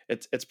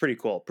it's pretty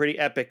cool, pretty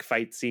epic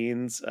fight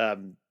scenes.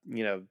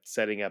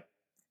 Setting up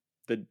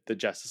the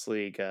Justice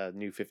League,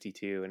 New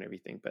 52 and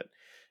everything, but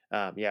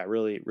yeah,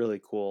 really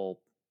really cool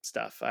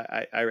stuff.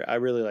 I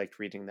really liked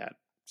reading that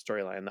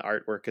storyline. The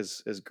artwork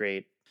is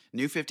great.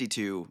 New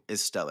 52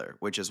 is stellar,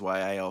 which is why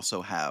I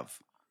also have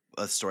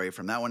a story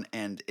from that one.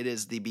 And it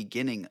is the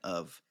beginning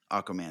of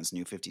Aquaman's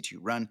New 52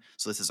 run.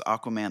 So this is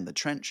Aquaman the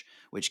Trench,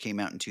 which came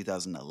out in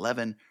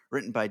 2011,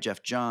 written by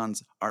Jeff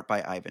Johns, art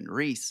by Ivan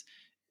Reese,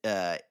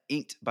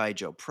 inked by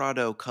Joe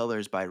Prado,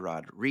 colors by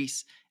Rod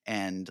Reese,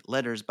 and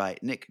letters by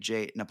Nick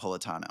J.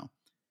 Napolitano.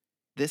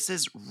 This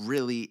is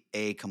really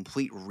a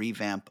complete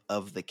revamp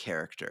of the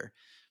character.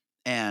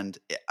 And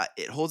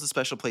it holds a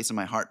special place in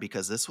my heart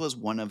because this was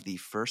one of the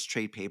first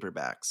trade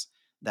paperbacks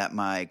that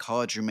my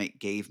college roommate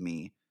gave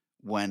me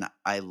when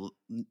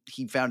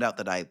he found out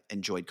that I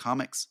enjoyed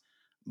comics,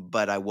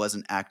 but I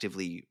wasn't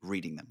actively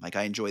reading them. Like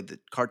I enjoyed the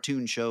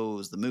cartoon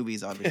shows, the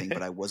movies, everything,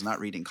 but I was not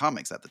reading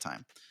comics at the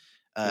time.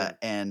 Yeah.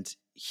 And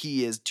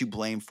he is to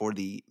blame for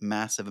the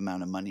massive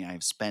amount of money I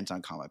have spent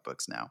on comic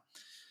books now.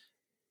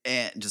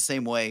 And the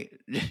same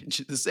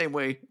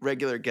way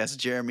regular guest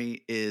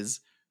Jeremy is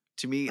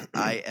to me,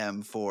 I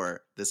am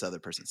for this other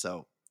person.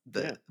 So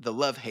Yeah. the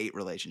love-hate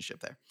relationship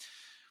there.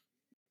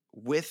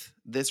 With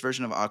this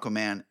version of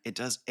Aquaman, it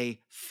does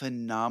a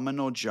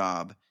phenomenal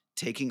job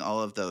taking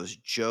all of those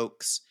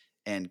jokes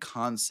and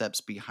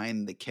concepts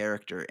behind the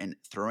character and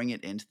throwing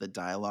it into the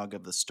dialogue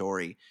of the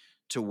story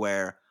to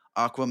where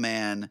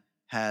Aquaman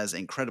has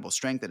incredible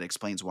strength that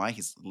explains why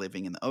he's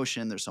living in the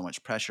ocean. There's so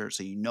much pressure,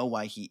 so you know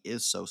why he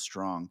is so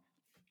strong.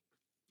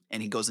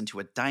 And he goes into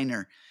a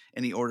diner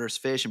and he orders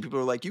fish, and people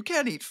are like, "You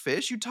can't eat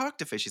fish, you talk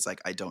to fish." He's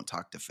like, "I don't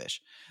talk to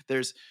fish."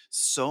 There's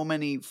so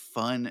many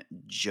fun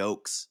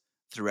jokes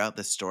throughout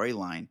the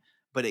storyline,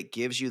 but it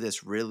gives you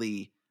this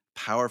really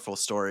powerful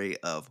story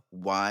of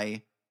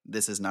why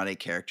this is not a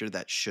character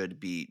that should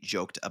be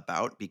joked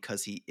about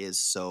because he is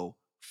so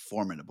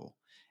formidable.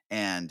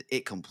 And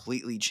it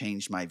completely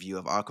changed my view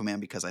of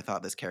Aquaman because I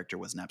thought this character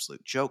was an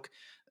absolute joke.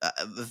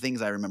 The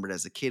things I remembered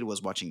as a kid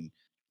was watching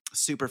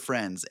Super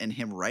Friends and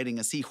him riding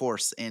a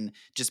seahorse and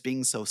just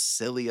being so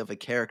silly of a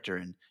character.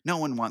 And no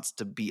one wants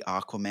to be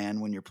Aquaman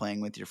when you're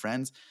playing with your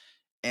friends.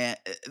 And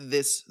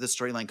the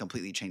storyline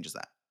completely changes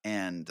that.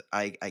 And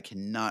I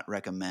cannot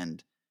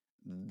recommend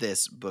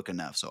this book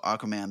enough. So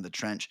Aquaman, The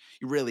Trench,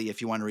 you really,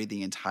 if you want to read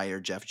the entire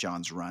Jeff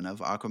Johns run of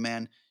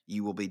Aquaman,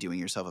 you will be doing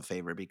yourself a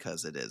favor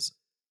because it is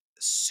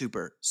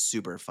super,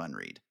 super fun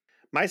read.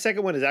 My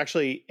second one is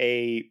actually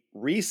a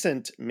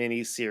recent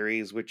mini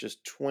series, which is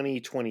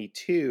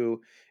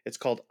 2022. It's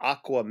called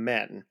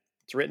Aquaman.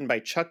 It's written by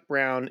Chuck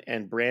Brown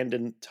and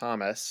Brandon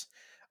Thomas,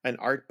 and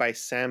art by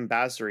Sam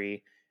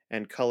Basri,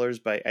 and colors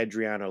by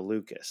Adriano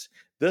Lucas.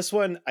 This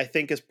one I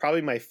think is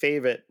probably my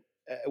favorite,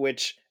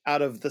 which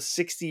out of the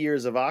 60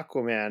 years of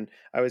Aquaman,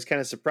 I was kind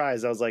of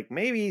surprised. I was like,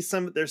 maybe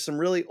there's some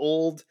really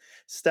old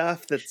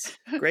stuff that's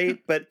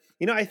great, but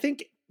I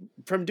think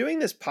from doing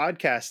this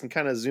podcast and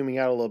kind of zooming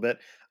out a little bit,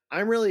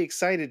 I'm really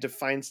excited to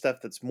find stuff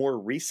that's more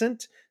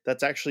recent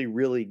that's actually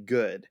really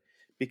good,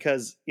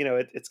 because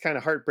it's kind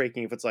of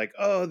heartbreaking if it's like,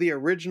 oh, the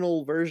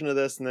original version of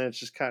this, and then it's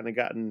just kind of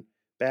gotten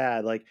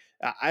bad. Like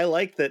I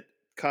like that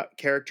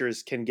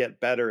characters can get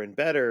better and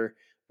better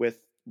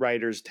with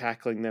writers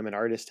tackling them and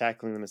artists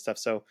tackling them and stuff.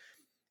 So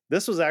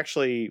this was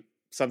actually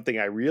something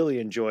I really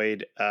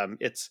enjoyed.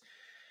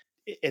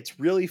 It's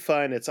really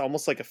fun. It's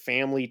almost like a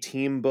family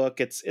team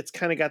book. It's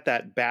kind of got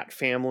that Bat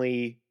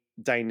Family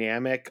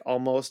dynamic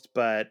almost,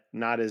 but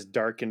not as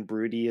dark and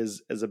broody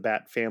as a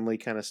Bat Family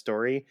kind of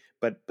story.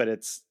 But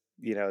it's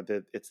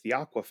it's the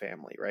Aqua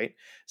family, right?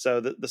 So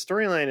the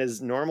storyline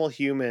is normal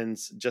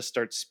humans just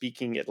start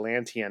speaking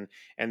Atlantean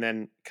and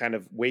then kind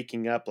of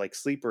waking up like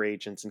sleeper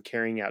agents and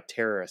carrying out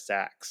terrorist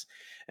acts.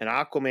 And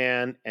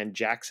Aquaman and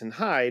Jackson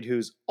Hyde,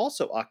 who's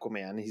also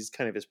Aquaman, he's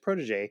kind of his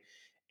protege,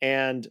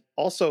 and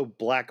also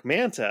Black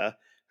Manta,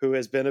 who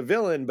has been a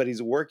villain, but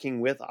he's working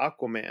with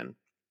Aquaman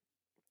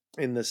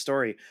in this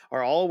story,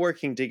 are all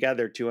working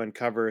together to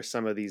uncover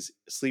some of these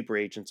sleeper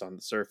agents on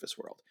the surface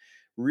world.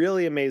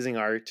 Really amazing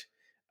art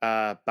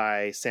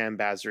by Sam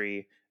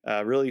Basri.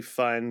 Really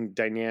fun,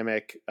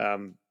 dynamic,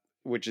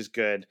 which is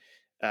good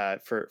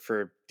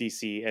for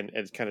DC, and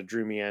it kind of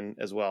drew me in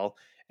as well.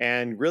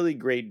 And really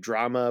great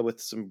drama with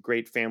some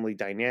great family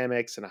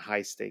dynamics and a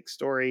high stakes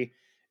story.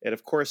 It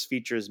of course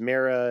features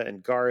Mara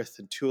and Garth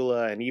and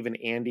Tula and even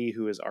Andy,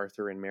 who is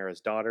Arthur and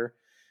Mara's daughter.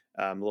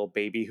 Little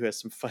baby who has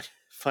some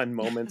fun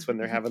moments when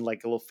they're having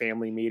like a little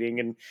family meeting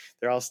and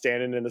they're all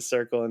standing in a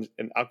circle,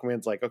 and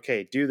Aquaman's like,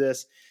 okay, do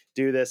this.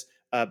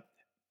 Uh,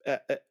 uh,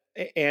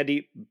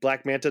 Andy,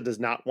 Black Manta does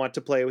not want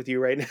to play with you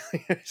right now.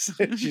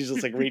 She's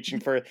just like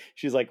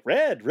she's like,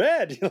 red,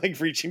 like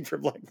reaching for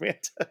Black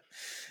Manta.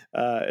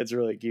 It's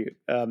really cute.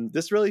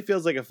 This really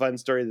feels like a fun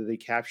story that they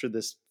captured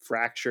this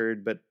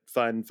fractured but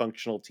fun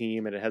functional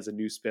team, and it has a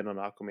new spin on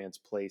Aquaman's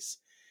place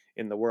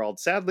in the world.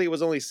 Sadly, it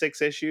was only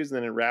 6 issues and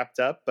then it wrapped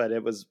up, but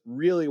it was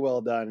really well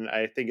done.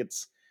 I think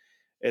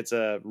it's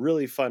a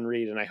really fun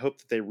read, and I hope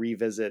that they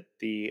revisit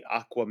the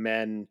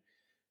Aquaman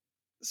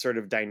sort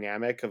of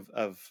dynamic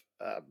of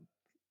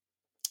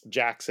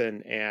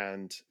Jackson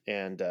and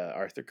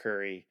Arthur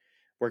Curry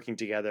working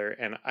together.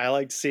 And I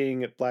liked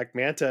seeing Black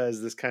Manta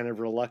as this kind of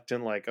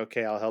reluctant, like,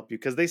 okay, I'll help you,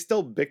 because they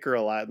still bicker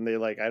a lot and they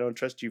like, I don't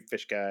trust you,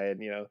 fish guy,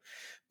 and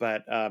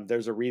but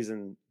there's a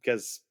reason,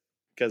 because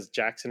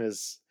Jackson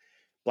is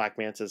Black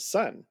Manta's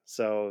son.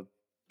 So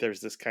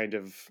there's this kind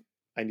of,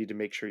 I need to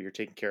make sure you're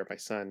taking care of my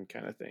son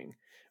kind of thing,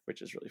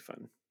 which is really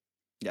fun.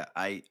 Yeah,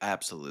 I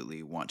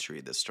absolutely want to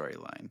read this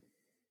storyline.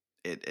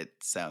 It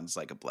sounds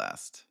like a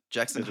blast.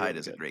 Jackson It's Hyde really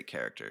is a good. great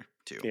character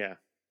too. Yeah.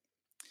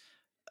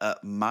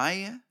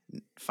 My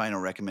final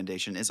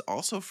recommendation is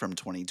also from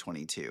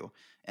 2022,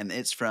 and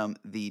it's from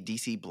the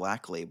DC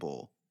Black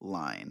Label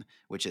line,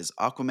 which is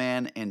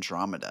Aquaman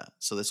Andromeda.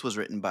 So this was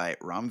written by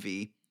Ram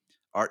V,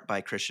 art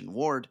by Christian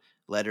Ward,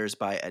 letters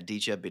by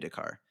Aditya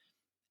Bidikar.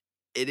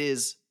 It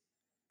is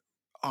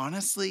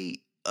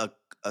honestly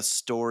a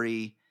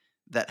story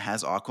that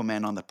has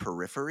Aquaman on the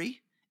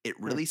periphery. It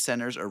Hmm. really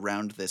centers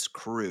around this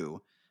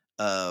crew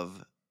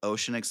of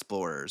ocean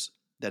explorers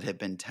that have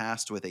been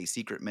tasked with a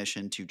secret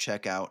mission to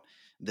check out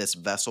this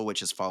vessel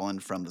which has fallen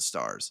from the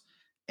stars.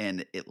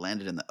 And it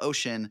landed in the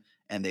ocean,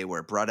 and they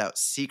were brought out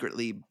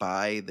secretly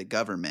by the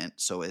government.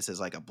 So this is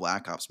like a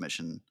black ops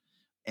mission.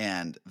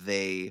 And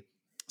they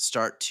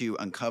start to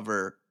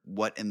uncover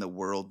what in the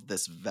world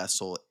this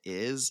vessel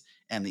is,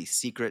 and the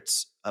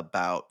secrets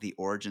about the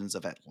origins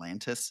of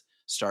Atlantis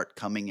start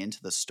coming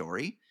into the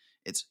story.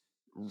 It's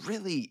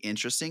really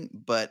interesting,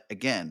 but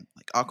again,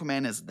 like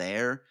Aquaman is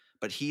there,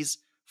 but he's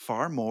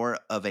far more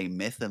of a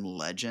myth and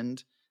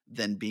legend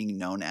than being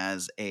known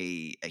as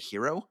a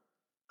hero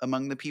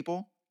among the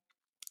people.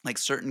 Like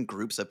certain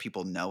groups of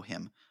people know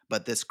him,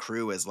 but this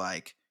crew is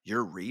like,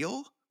 you're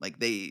real? Like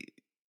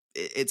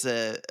it's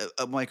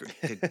like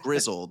a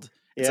grizzled,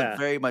 it's a Yeah.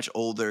 very much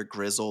older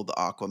grizzled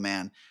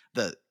Aquaman.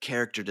 The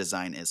character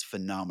design is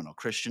phenomenal.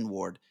 Christian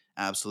Ward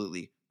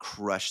absolutely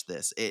crushed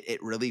this.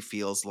 It really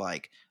feels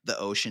like the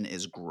ocean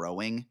is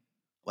growing,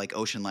 like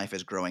ocean life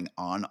is growing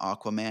on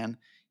Aquaman.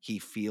 He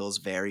feels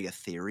very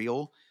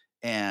ethereal,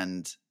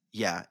 and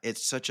yeah,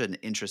 it's such an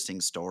interesting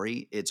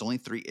story. It's only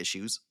 3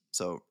 issues,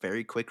 so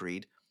very quick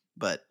read,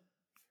 but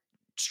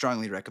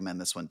strongly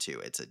recommend this one too.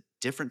 It's a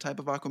different type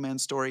of Aquaman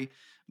story,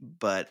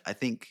 but I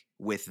think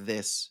with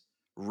this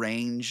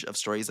range of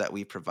stories that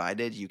we've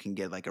provided, you can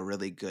get like a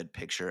really good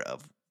picture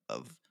of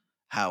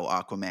how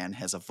Aquaman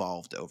has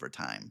evolved over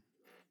time.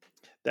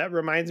 That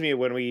reminds me of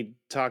when we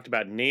talked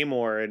about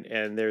Namor,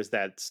 and there's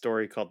that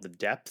story called The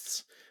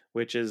Depths,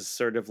 which is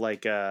sort of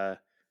like a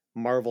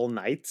Marvel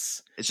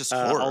Knights It's just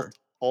uh, horror. alt-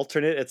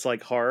 alternate. It's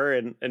like horror,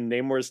 and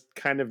Namor's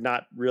kind of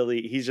not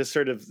really. He's just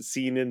sort of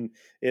seen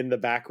in the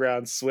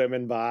background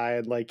swimming by,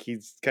 and like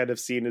he's kind of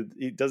seen it.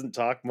 He doesn't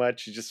talk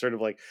much. He's just sort of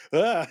like,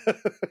 ah.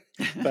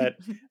 But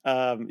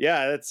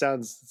yeah, that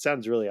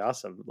sounds really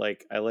awesome.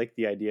 Like I like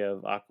the idea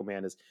of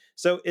Aquaman is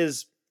so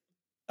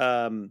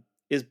um,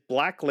 is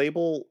Black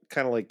Label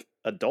kind of like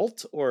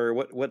adult or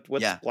what's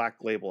Yeah. Black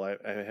Label? I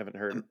haven't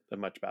heard Im-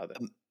 much about it.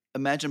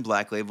 Imagine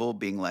Black Label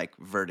being like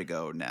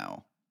Vertigo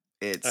now.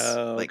 It's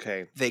Oh, like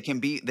okay. they can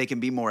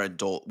be more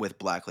adult with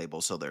Black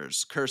Label. So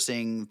there's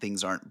cursing,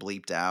 things aren't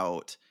bleeped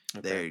out.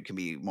 Okay. There can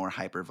be more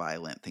hyper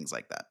violent, things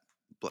like that.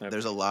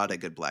 There's a Okay. lot of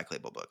good Black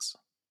Label books.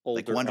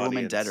 Like Older Wonder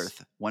Woman Dead audience.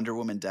 Earth. Wonder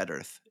Woman Dead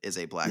Earth is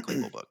a Black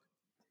Label book.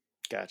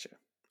 Gotcha.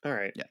 All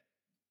right. Yeah.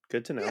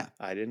 Good to know. Yeah.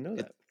 I didn't know It,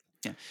 that.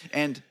 yeah.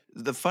 And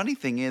the funny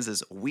thing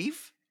is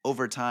we've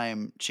over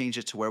time changed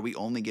it to where we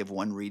only give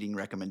one reading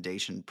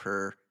recommendation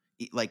per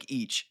like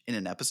each in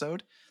an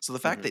episode. So the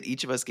fact Hmm. that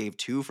each of us gave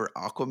two for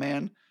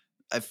Aquaman,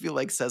 I feel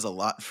like says a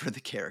lot for the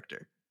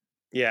character.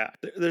 Yeah.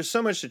 There's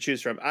so much to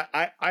choose from.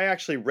 I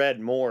actually read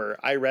more.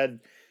 I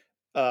read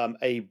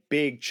a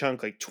big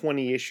chunk, like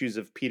 20 issues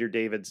of Peter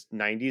David's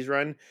 90s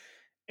run.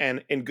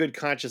 And in good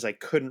conscience, I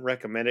couldn't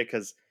recommend it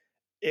because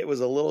it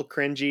was a little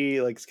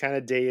cringy, like it's kind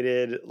of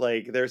dated.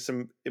 Like there's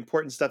some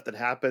important stuff that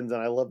happens,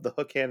 and I love the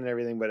hook hand and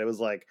everything, but it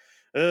was like,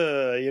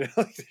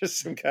 like there's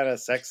some kind of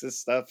sexist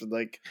stuff, and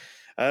like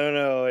I don't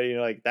know,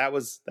 like that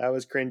was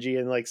cringy,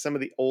 and like some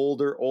of the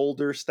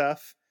older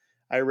stuff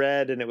I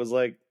read, and it was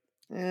like,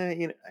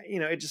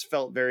 it just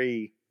felt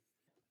very,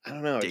 I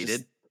don't know, it just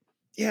Dated?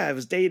 yeah, it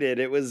was dated.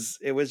 It was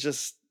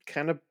just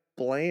kind of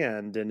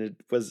bland, and it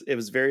was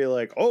very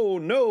like, "Oh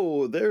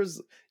no,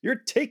 you're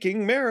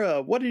taking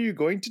Mara. What are you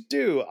going to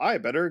do? I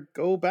better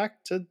go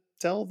back to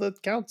tell the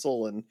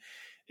council." And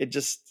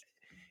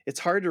it's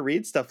hard to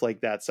read stuff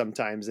like that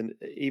sometimes, and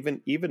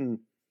even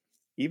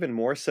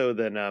more so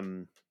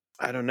than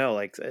I don't know,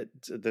 like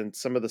than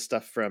some of the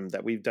stuff from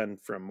that we've done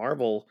from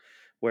Marvel,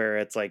 where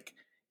it's like,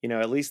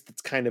 at least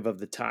it's kind of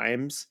the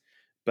times.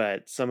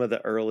 But some of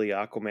the early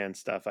Aquaman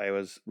stuff I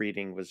was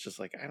reading was just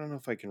like, I don't know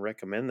if I can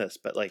recommend this,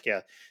 but like,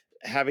 yeah,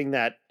 having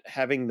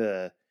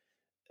the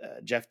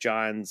Jeff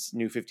Johns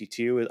New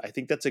 52, I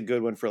think that's a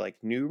good one for like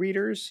new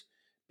readers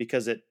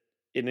because it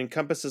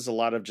encompasses a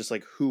lot of just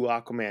like who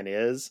Aquaman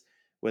is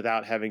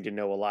without having to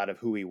know a lot of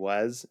who he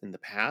was in the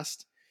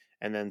past.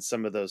 And then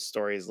some of those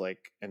stories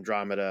like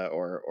Andromeda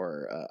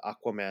or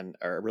Aquaman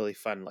are really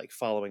fun, like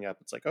following up.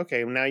 It's like,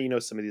 okay, well, now you know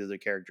some of these other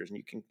characters and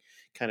you can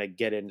kind of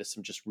get into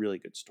some just really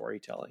good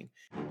storytelling.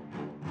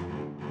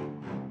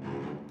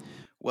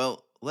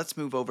 Well, let's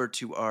move over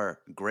to our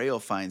Grail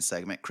Find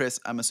segment. Chris,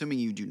 I'm assuming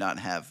you do not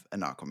have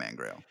an Aquaman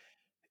Grail.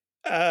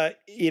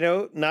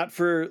 Not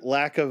for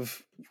lack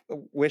of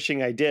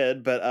wishing I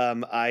did, but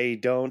I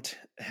don't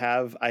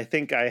have. I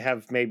think I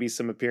have maybe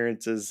some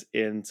appearances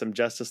in some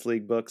Justice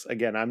League books.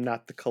 Again, I'm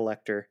not the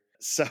collector,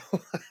 so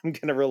I'm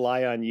gonna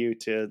rely on you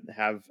to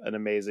have an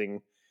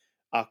amazing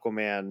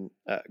Aquaman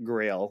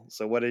Grail.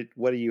 So what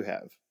do you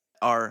have?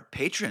 Our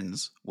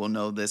patrons will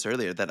know this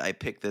earlier that I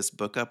picked this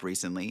book up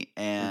recently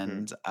Hmm.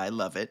 and I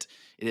love it.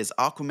 It is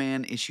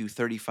Aquaman issue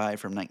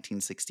 35 from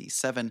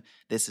 1967.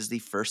 This is the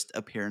first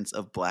appearance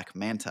of Black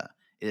Manta.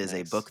 It is a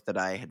Nice. book that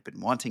I had been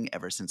wanting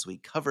ever since we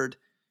covered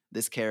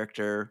this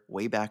character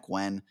way back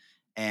when,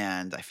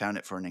 and I found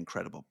it for an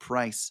incredible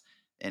price.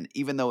 And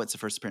even though it's the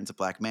first appearance of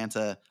Black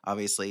Manta,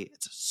 obviously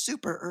it's a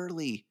super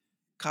early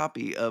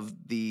copy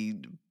of the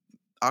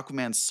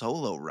Aquaman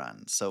solo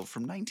run. So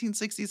from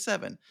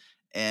 1967.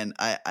 And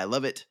I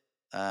love it.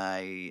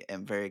 I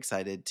am very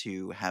excited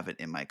to have it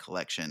in my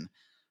collection.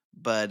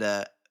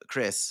 But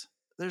Chris,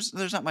 there's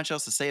not much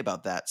else to say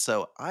about that.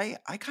 So I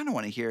kind of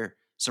want to hear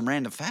some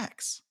random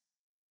facts.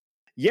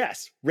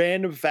 Yes,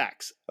 random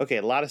facts. Okay,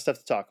 a lot of stuff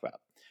to talk about.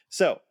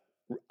 So,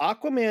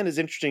 Aquaman is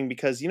interesting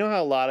because you know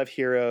how a lot of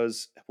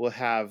heroes will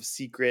have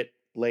secret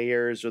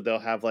layers or they'll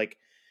have like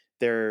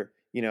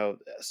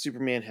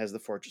Superman has the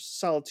Fortress of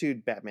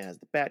Solitude, Batman has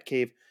the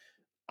Batcave.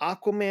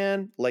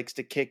 Aquaman likes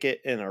to kick it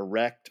in a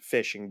wrecked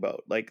fishing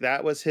boat. Like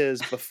that was his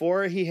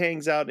before he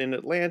hangs out in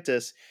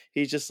Atlantis.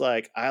 He's just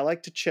like, I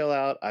like to chill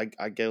out. I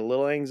get a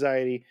little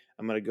anxiety.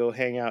 I'm going to go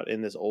hang out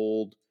in this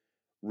old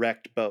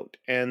wrecked boat.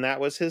 And that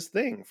was his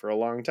thing for a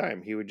long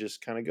time. He would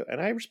just kind of go, and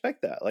I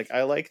respect that. Like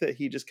I like that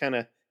he just kind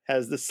of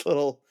has this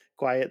little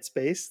quiet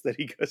space that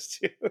he goes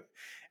to,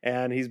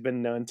 and he's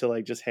been known to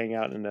like just hang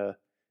out in an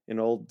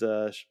old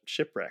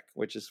shipwreck,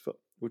 which is fun.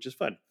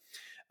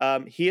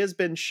 He has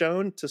been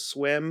shown to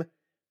swim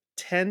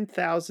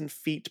 10,000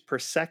 feet per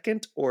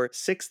second or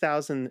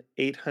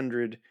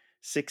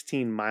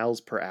 6,816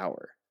 miles per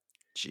hour.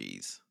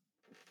 Jeez,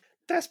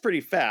 That's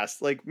pretty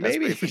fast. Like that's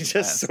maybe pretty he freaking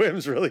just fast.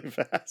 swims really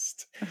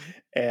fast,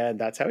 and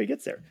that's how he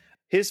gets there.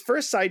 His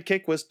first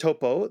sidekick was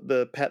Topo,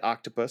 the pet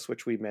octopus,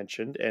 which we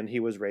mentioned, and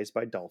he was raised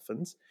by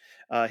dolphins.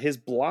 His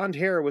blonde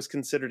hair was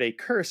considered a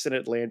curse in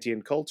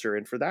Atlantean culture,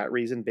 and for that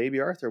reason,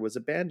 baby Arthur was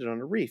abandoned on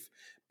a reef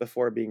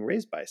before being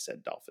raised by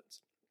said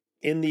dolphins.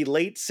 In the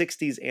late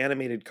 60s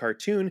animated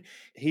cartoon,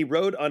 he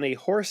rode on a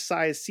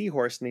horse-sized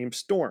seahorse named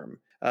Storm.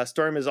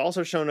 Storm has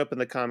also shown up in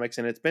the comics,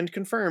 and it's been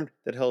confirmed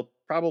that he'll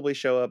probably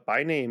show up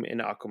by name in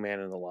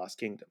Aquaman and the Lost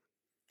Kingdom.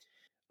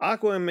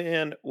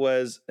 Aquaman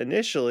was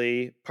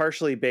initially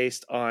partially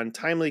based on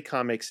Timely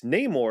Comics'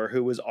 Namor,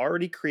 who was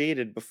already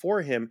created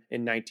before him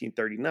in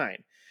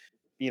 1939.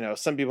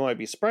 Some people might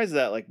be surprised at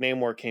that, like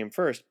Namor came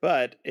first,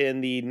 but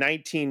in the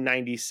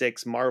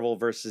 1996 Marvel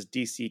versus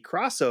DC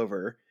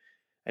crossover,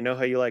 I know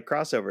how you like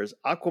crossovers,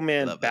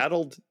 Aquaman Love it.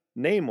 battled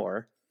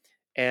Namor,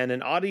 and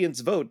an audience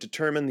vote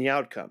determined the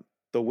outcome.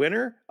 The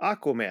winner,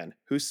 Aquaman,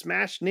 who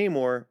smashed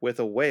Namor with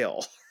a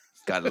whale.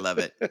 Gotta love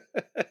it.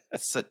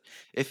 So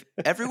if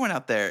everyone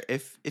out there,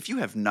 if you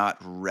have not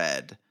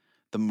read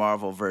the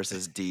Marvel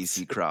versus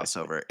DC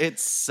crossover,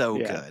 it's so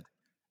good.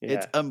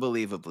 It's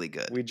unbelievably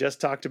good. We just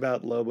talked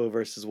about Lobo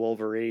versus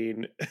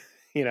Wolverine,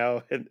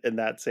 and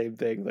that same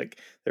thing. Like,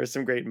 there's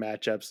some great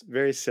matchups.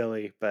 Very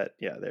silly, but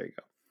yeah, there you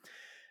go.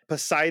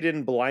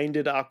 Poseidon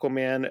blinded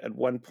Aquaman at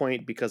one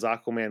point because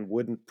Aquaman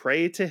wouldn't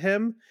pray to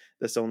him.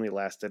 This only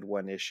lasted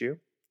one issue.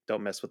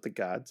 Don't mess with the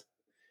gods.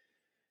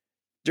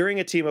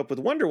 During a team up with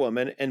Wonder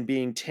Woman and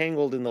being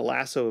tangled in the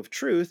lasso of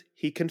truth,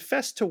 he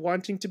confessed to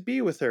wanting to be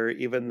with her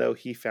even though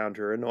he found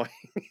her annoying.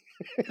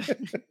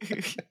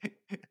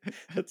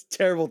 That's a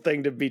terrible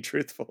thing to be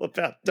truthful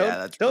about.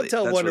 Don't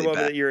tell Wonder Woman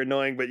that you're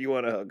annoying, but you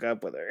want to hook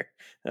up with her.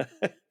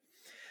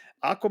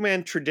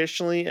 Aquaman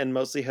traditionally and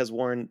mostly has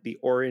worn the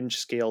orange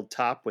scaled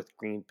top with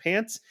green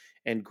pants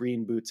and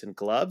green boots and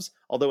gloves,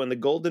 although in the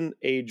Golden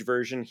Age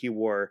version he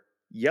wore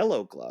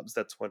yellow gloves.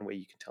 That's one way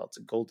you can tell it's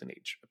a Golden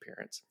Age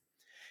appearance.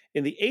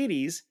 In the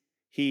 80s,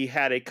 he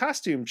had a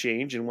costume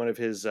change in one of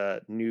his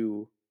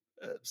new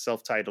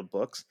self-titled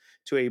books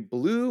to a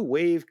blue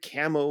wave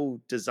camo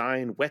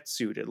design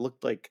wetsuit. It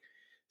looked like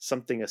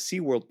something a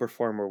SeaWorld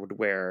performer would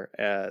wear.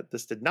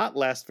 This did not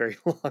last very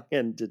long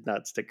and did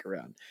not stick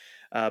around.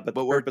 But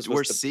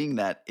we're seeing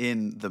that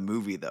in the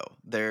movie, though.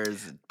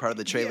 There's part of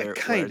the trailer where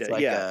it's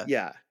like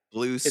a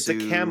blue suit. It's a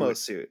camo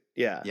suit.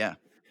 Yeah. Yeah.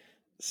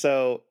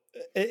 So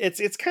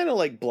it's kind of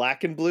like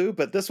black and blue,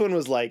 but this one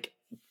was like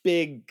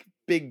big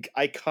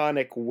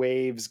iconic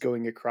waves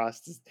going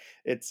across.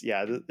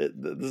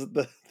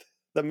 The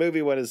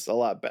movie one is a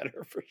lot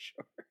better for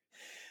sure.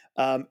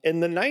 In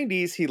the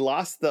 90s, he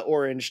lost the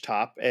orange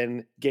top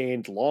and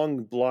gained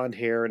long blonde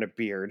hair and a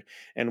beard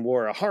and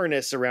wore a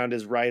harness around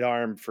his right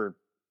arm for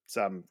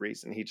some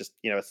reason. He just,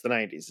 it's the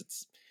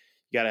 90s.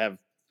 You got to have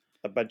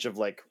a bunch of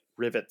like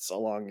rivets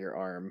along your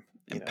arm.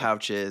 And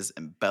pouches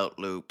and belt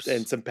loops.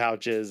 And some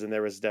pouches. And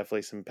there was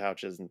definitely some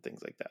pouches and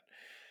things like that.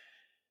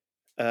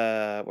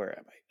 Where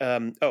am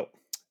I?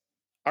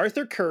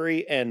 Arthur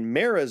Curry and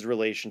Mara's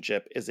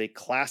relationship is a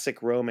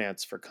classic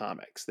romance for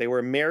comics. They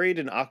were married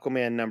in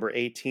Aquaman number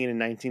 18 in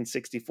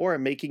 1964,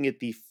 making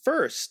it the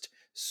first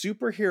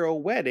superhero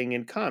wedding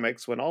in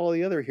comics when all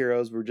the other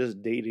heroes were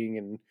just dating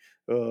and,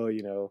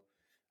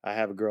 I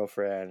have a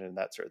girlfriend and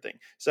that sort of thing.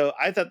 So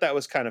I thought that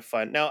was kind of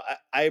fun. Now,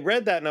 I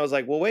read that and I was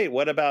like, well, wait,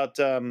 what about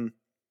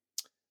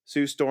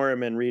Sue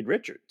Storm and Reed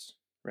Richards,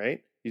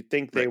 right? You'd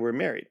think they were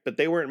married, but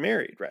they weren't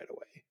married right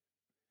away.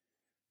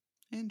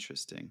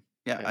 Interesting.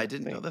 Yeah, I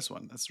didn't know this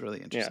one. That's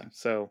really interesting. Yeah,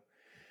 so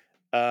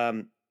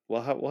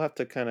we'll have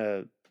to kind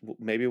of,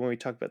 maybe when we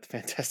talk about the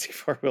Fantastic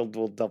Four,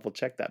 we'll double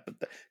check that.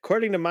 But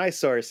according to my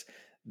source,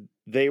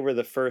 they were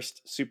the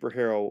first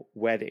superhero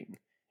wedding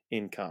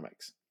in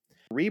comics.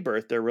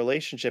 Rebirth, their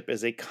relationship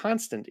is a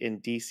constant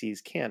in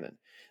DC's canon.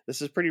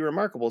 This is pretty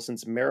remarkable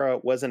since Mara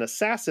was an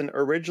assassin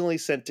originally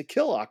sent to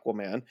kill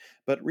Aquaman,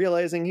 but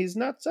realizing he's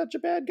not such a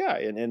bad guy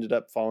and ended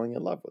up falling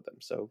in love with him.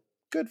 So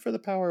good for the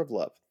power of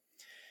love.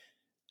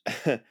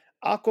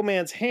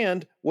 Aquaman's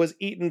hand was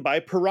eaten by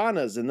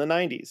piranhas in the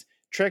 90s,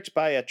 tricked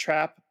into a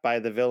trap by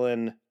the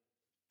villain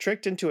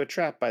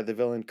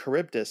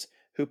Charybdis,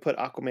 who put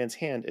Aquaman's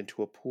hand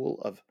into a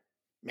pool of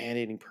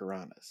man-eating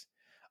piranhas.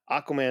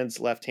 Aquaman's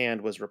left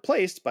hand was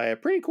replaced by a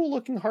pretty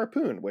cool-looking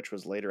harpoon, which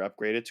was later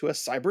upgraded to a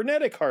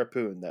cybernetic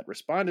harpoon that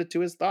responded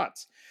to his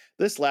thoughts.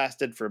 This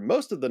lasted for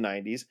most of the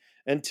 90s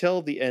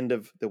until the end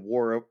of the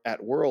War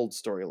at World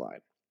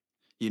storyline.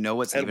 You know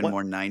what's even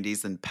more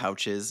 90s than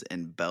pouches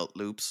and belt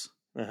loops?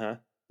 Uh-huh.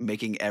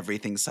 Making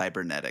everything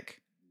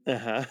cybernetic.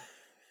 Uh-huh.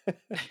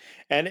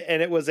 and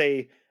it was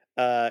a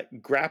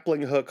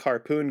grappling hook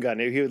harpoon gun.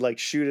 He would like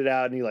shoot it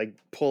out and he like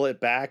pull it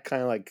back,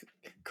 kind of like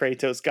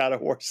Kratos God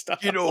of War style.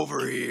 Get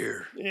over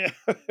here. Yeah,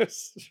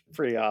 it's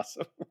pretty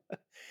awesome.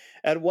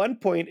 At one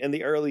point in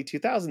the early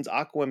 2000s,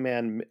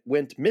 Aquaman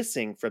went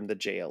missing from the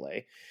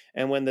JLA,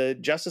 and when the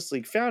Justice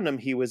League found him,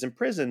 he was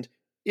imprisoned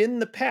in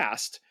the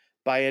past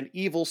by an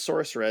evil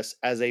sorceress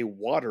as a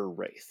water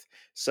wraith.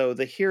 So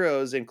the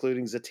heroes,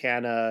 including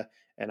Zatanna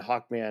and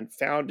Hawkman,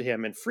 found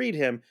him and freed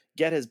him,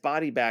 get his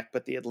body back,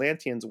 but the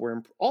Atlanteans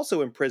were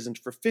also imprisoned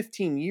for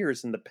 15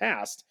 years in the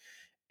past,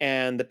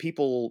 and the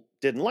people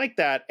didn't like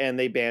that, and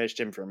they banished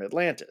him from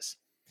Atlantis.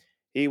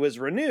 He was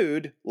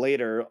renewed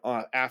later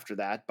after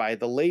that by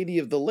the Lady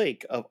of the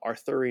Lake of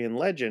Arthurian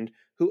legend,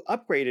 who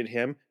upgraded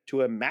him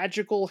to a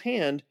magical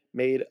hand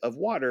made of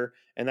water,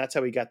 and that's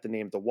how he got the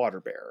name the Water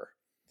Bearer.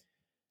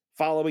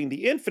 Following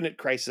the Infinite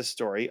Crisis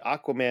story,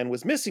 Aquaman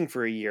was missing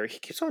for a year. He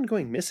keeps on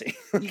going missing.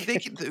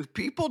 The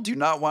people do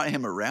not want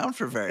him around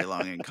for very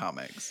long in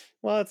comics.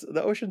 Well,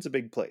 the ocean's a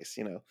big place,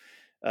 you know.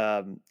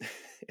 Um,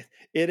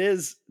 it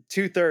is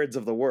 2/3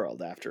 of the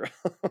world, after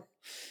all.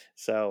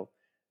 So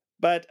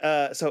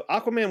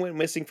Aquaman went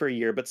missing for a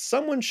year, but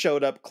someone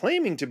showed up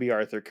claiming to be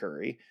Arthur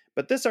Curry.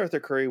 But this Arthur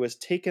Curry was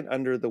taken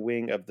under the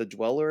wing of the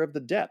Dweller of the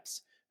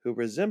Depths, who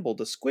resembled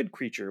a squid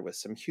creature with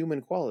some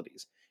human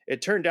qualities.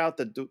 It turned out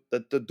that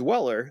the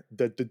Dweller,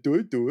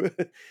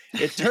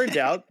 it turned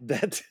out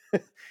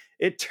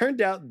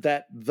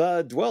that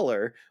the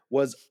Dweller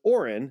was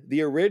Orin,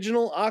 the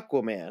original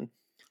Aquaman,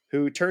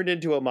 who turned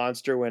into a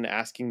monster when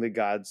asking the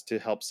gods to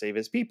help save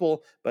his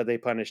people, but they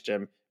punished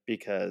him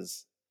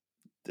because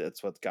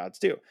that's what gods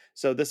do.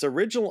 So this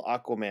original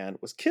Aquaman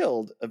was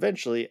killed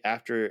eventually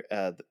after,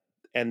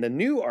 and the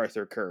new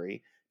Arthur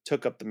Curry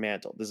took up the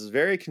mantle. This is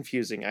very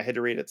confusing. I had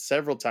to read it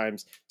several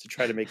times to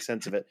try to make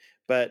sense of it.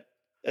 But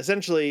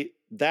essentially,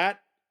 that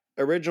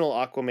original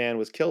Aquaman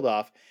was killed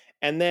off.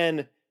 And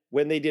then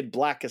when they did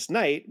Blackest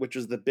Night, which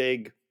was the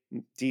big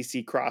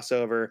DC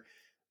crossover,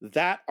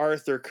 that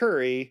Arthur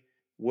Curry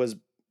was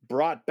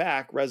brought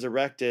back,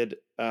 resurrected,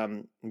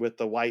 with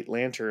the white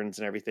lanterns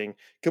and everything,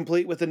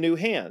 complete with a new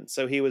hand.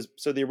 So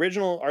the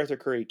original Arthur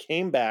Curry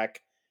came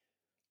back,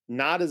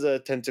 not as a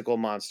tentacle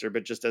monster,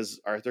 but just as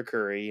Arthur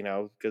Curry, you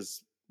know,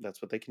 because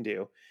that's what they can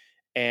do.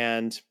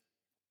 And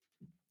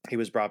he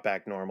was brought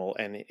back normal,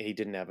 and he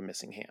didn't have a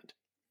missing hand.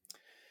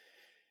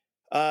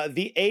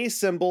 The A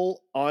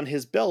symbol on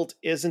his belt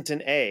isn't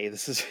an A.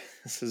 This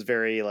is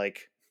very,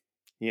 like,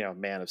 you know,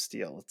 Man of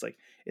Steel. It's like,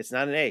 it's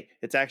not an A.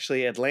 It's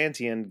actually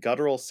Atlantean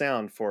guttural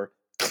sound for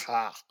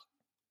ka.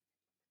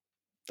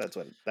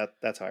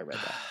 That's how I read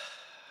that.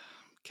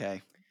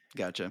 Okay,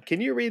 gotcha.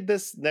 Can you read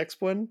this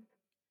next one?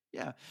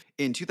 Yeah.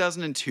 In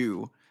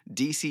 2002,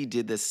 DC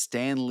did the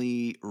Stan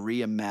Lee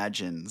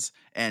Reimagines,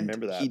 and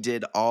Remember that. he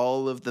did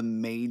all of the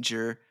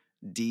major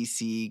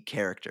DC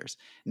characters.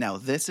 Now,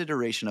 this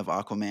iteration of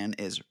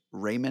Aquaman is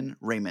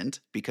Raymond,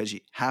 because you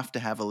have to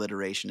have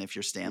alliteration if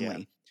you're Stan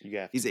Lee.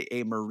 He's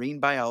a marine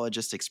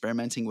biologist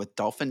experimenting with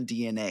dolphin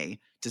DNA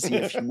to see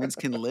if humans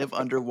can live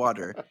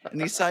underwater,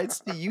 and he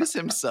decides to use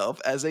himself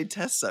as a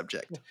test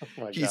subject.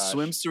 He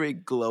swims through a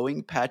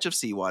glowing patch of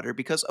seawater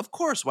because, of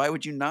course, why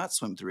would you not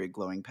swim through a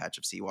glowing patch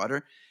of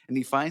seawater? And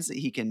he finds that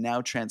he can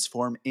now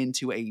transform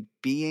into a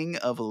being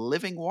of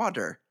living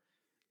water.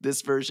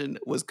 This version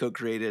was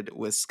co-created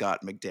with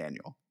Scott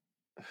McDaniel.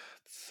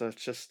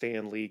 Such a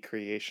Stan Lee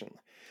creation.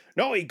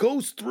 No, he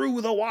goes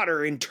through the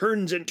water and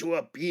turns into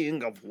a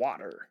being of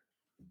water.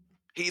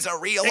 He's a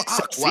real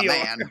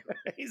Aquaman.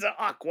 He's an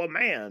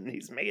Aquaman.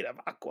 He's made of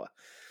aqua.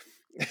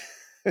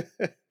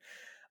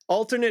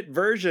 Alternate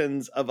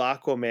versions of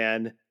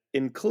Aquaman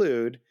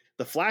include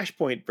the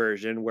Flashpoint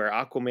version, where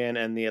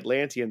Aquaman and the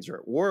Atlanteans are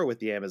at war with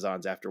the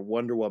Amazons after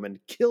Wonder Woman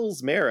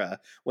kills Mera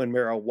when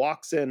Mera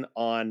walks in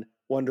on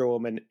Wonder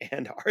Woman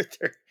and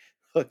Arthur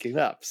hooking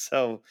up.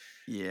 So,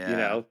 yeah, you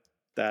know,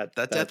 that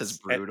death is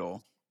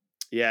brutal.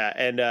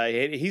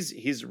 And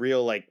he's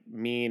real, like,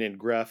 mean and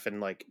gruff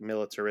and, like,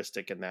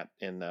 militaristic in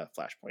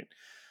Flashpoint.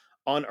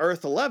 On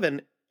Earth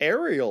 11,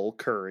 Ariel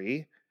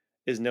Curry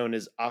is known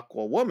as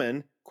Aqua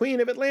Woman, Queen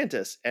of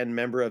Atlantis, and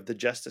member of the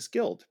Justice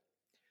Guild.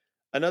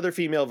 Another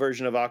female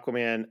version of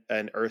Aquaman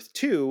on Earth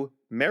 2,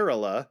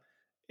 Marilla,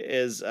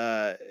 is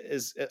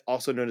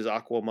also known as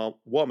Aqua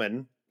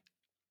Woman,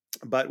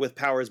 but with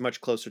powers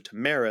much closer to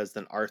Mera's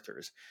than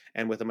Arthur's,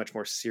 and with a much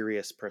more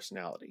serious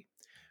personality.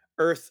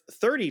 Earth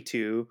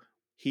 32,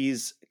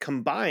 he's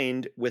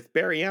combined with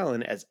Barry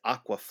Allen as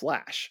Aqua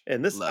Flash,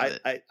 and this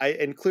I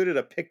included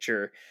a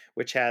picture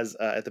which has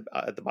at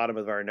the bottom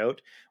of our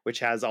note, which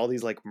has all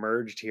these, like,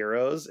 merged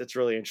heroes. It's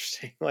really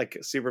interesting. Like,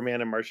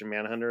 Superman and Martian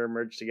Manhunter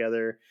merged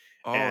together.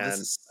 Oh, and, this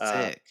is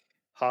sick.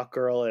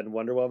 Hawkgirl and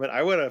Wonder Woman.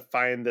 I want to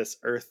find this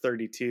Earth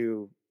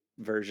 32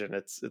 version.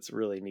 It's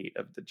really neat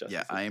of the Justice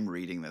League. I am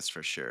reading this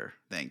for sure.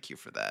 Thank you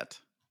for that.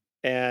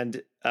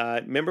 And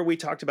remember we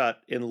talked about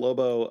in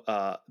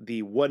Lobo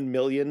the 1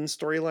 million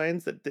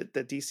storylines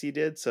that DC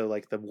did. So,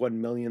 like, the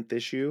 1 millionth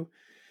issue.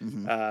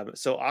 Mm-hmm.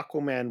 So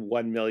Aquaman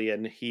 1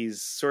 million,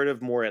 he's sort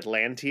of more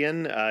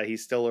Atlantean.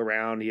 He's still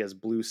around. He has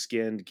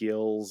blue-skinned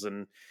gills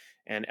and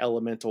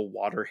elemental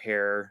water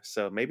hair.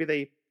 So maybe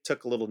they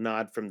took a little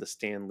nod from the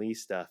Stan Lee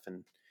stuff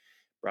and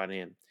brought it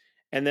in.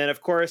 And then,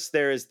 of course,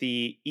 there's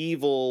the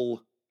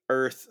evil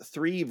Earth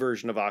 3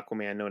 version of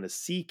Aquaman known as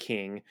Sea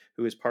King,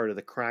 who is part of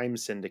the crime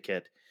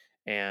syndicate,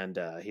 and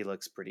he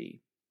looks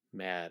pretty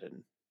mad,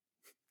 and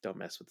don't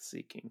mess with the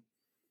Sea King.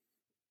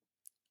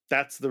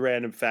 That's the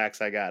random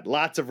facts I got.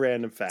 Lots of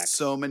random facts.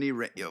 So many.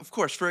 Of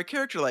course, for a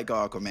character like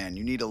Aquaman,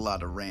 you need a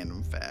lot of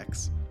random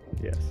facts.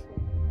 Yes.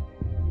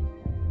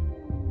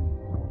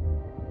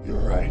 You're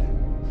right.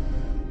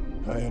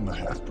 I am a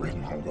half-breed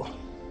Mongol.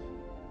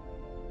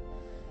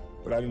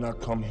 But I did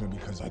not come here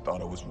because I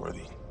thought I was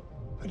worthy.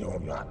 I know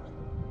I'm not.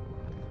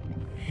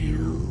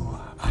 You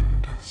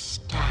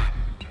understand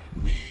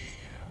me.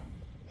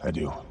 I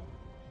do.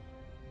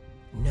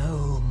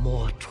 No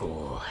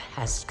mortal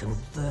has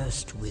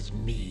conversed with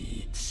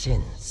me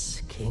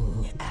since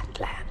King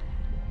Atlan.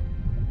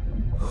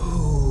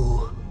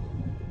 Who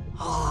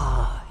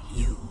are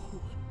you?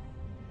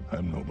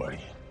 I'm nobody.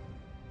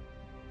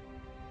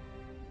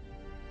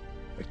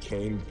 I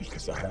came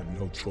because I had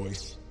no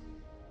choice.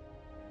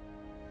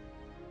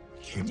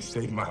 I came to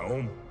save my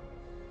home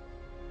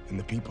and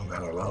the people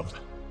that I loved.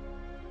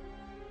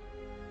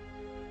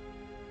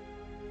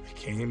 I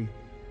came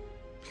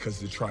because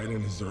the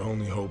Trident is their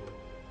only hope.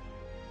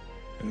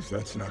 And if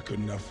that's not good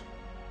enough,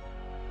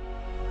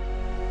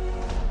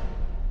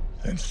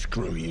 then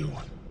screw you.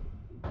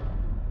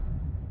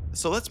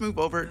 So let's move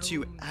over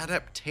to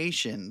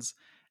adaptations.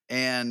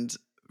 And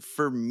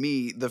for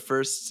me, the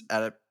first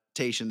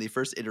adaptation, the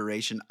first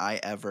iteration I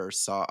ever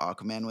saw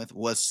Aquaman with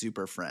was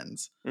Super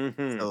Friends.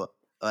 Mm-hmm. So,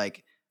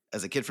 like,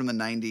 as a kid from the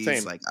 90s,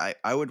 Same. like,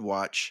 I would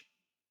watch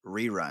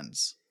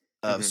reruns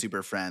of Mhm.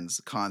 Super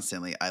Friends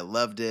constantly. I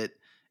loved it.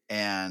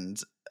 And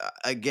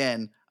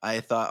again, I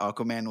thought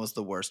Aquaman was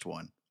the worst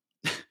one.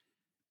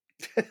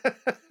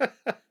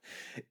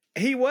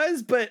 He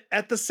was, but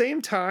at the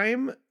same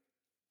time,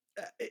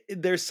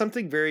 there's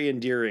something very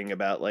endearing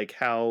about like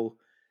how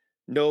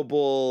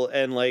noble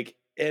and like,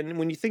 and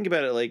when you think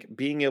about it, like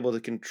being able to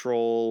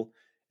control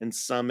and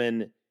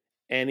summon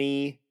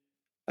any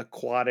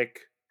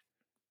aquatic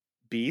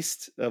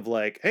beast of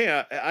like,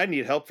 hey, I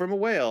need help from a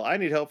whale, I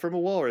need help from a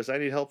walrus, I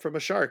need help from a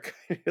shark.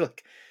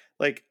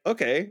 like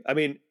okay, I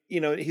mean,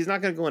 he's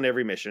not going to go on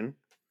every mission.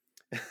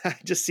 I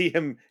just see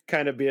him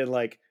kind of being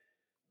like,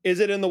 is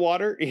it in the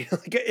water?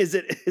 Like, is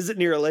it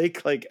near a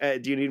lake? Like,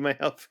 do you need my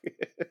help?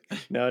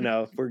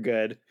 No, we're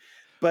good.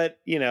 But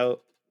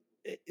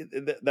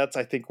that's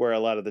I think where a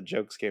lot of the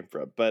jokes came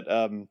from. But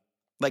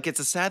Like, it's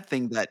a sad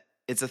thing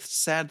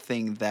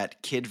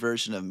that kid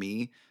version of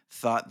me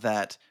thought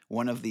that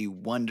one of the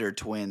Wonder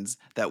Twins,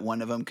 that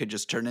one of them could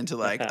just turn into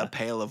like a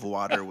pail of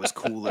water, was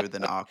cooler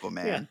than yeah,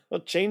 Aquaman.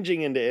 well,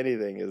 changing into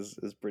anything is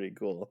pretty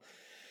cool.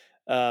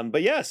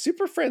 But yeah,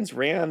 Super Friends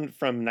ran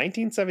from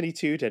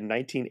 1972 to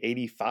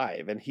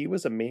 1985, and he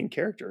was a main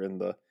character in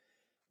the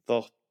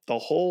the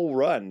whole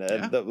run. Yeah.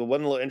 And the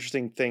one little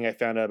interesting thing I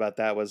found out about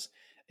that was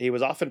he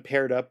was often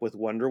paired up with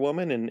Wonder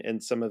Woman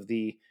and some of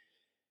the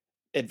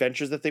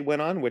adventures that they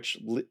went on, which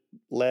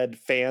led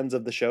fans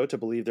of the show to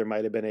believe there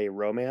might have been a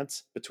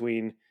romance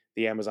between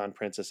the Amazon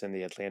princess and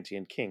the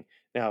Atlantean king.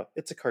 Now,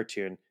 it's a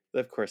cartoon.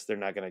 Of course, they're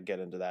not going to get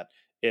into that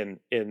in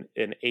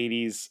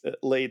 80s,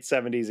 late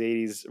 70s,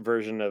 80s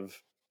version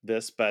of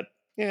this, but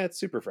yeah, it's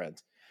Super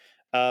Friends.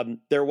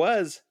 There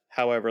was,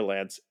 however,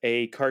 Lance,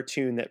 a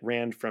cartoon that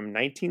ran from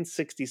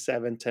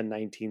 1967 to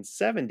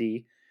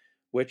 1970,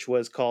 which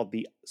was called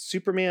the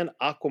Superman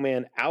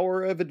Aquaman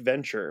Hour of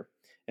Adventure.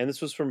 And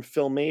this was from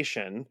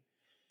Filmation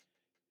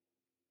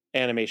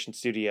Animation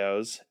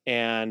Studios.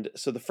 And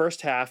so the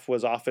first half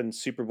was often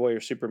Superboy or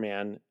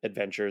Superman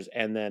adventures.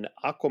 And then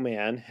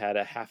Aquaman had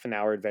a half an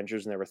hour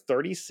adventures. And there were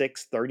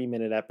 36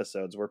 30-minute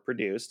episodes were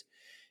produced.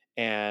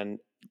 And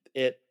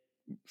it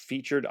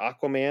featured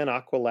Aquaman,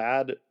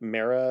 Aqualad,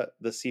 Mara,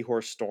 the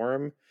Seahorse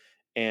Storm,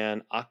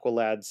 and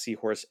Aqualad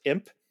Seahorse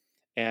Imp.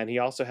 And he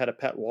also had a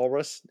pet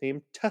walrus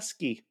named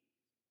Tusky.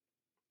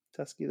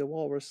 Tusky the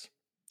walrus.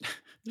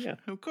 Yeah.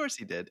 Of course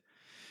he did.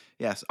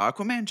 Yes,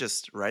 Aquaman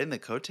just riding the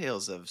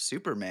coattails of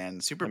Superman, I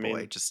Superboy,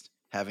 mean, just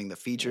having the there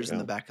you features in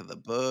the go. back of the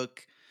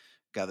book,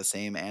 got the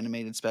same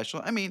animated special.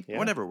 I mean, Yeah.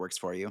 whatever works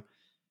for you.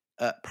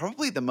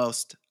 Probably the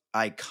most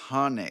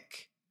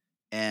iconic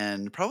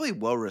and probably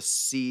well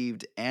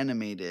received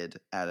animated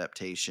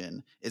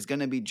adaptation is going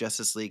to be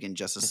Justice League and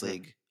Justice Mhm.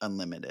 League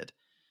Unlimited.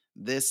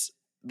 This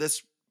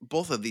this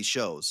both of these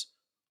shows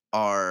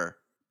are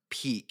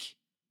peak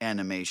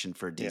animation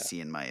for Yeah.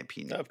 DC in my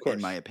opinion. Of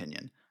course.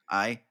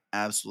 I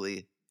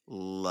absolutely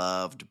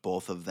loved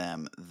both of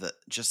them.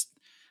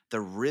 The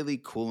really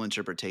cool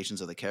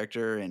interpretations of the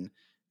character, and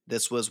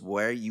this was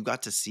where you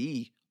got to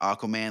see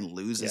Aquaman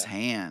lose his Yeah.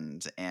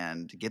 hand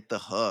and get the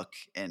hook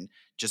and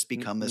just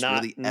become this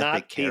Not really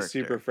epic the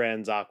Super character.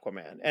 Friends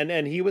Aquaman.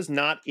 And he was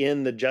not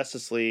in the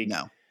Justice League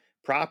No.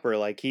 proper.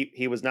 Like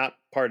he was not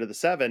part of the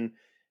Seven.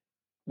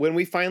 When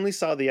we finally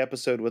saw the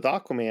episode with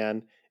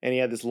Aquaman and he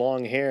had this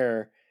long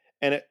hair,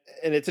 and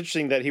it's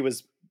interesting that he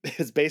was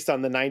it's based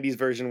on the 90s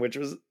version, which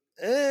was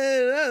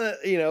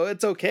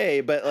it's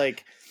okay, but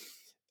like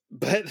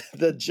but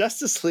the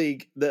Justice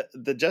League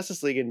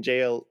and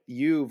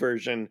JLU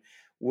version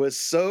was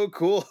so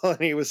cool and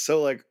he was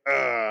so like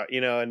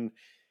and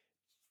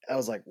I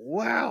was like,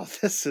 wow,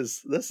 this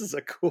is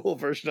a cool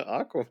version of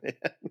Aquaman.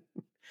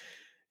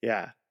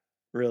 Yeah.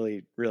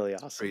 Really, really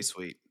It's pretty awesome.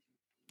 sweet.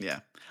 Yeah.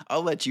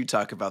 I'll let you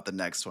talk about the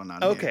next one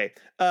on here. Okay.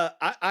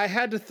 I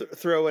had to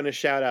throw in a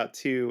shout out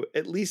to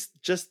at least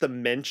just the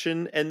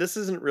mention, and this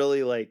isn't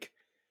really like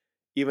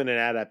even an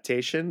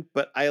adaptation,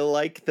 but I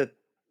like that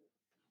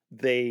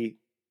they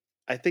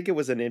I think it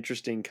was an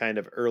interesting kind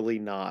of early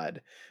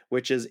nod,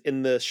 which is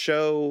in the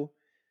show,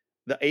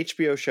 the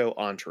HBO show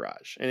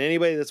Entourage. And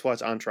anybody that's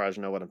watched Entourage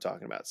know what I'm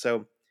talking about.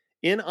 So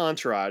in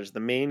Entourage, the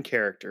main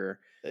character,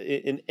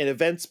 in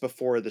events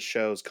before the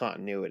show's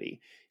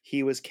continuity,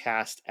 he was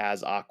cast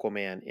as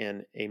Aquaman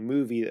in a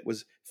movie that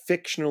was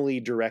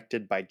fictionally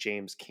directed by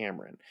James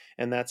Cameron.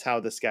 And that's how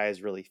this guy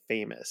is really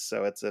famous.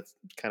 So it's a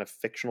kind of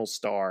fictional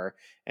star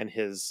and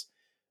his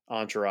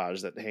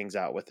entourage that hangs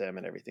out with him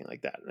and everything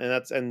like that.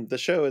 And the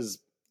show is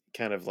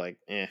kind of like,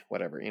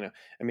 whatever,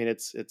 I mean,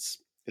 it's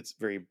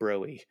very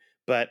broy,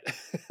 but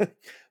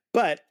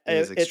but It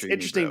is it's extremely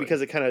interesting broy.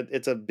 because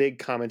it's a big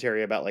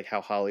commentary about like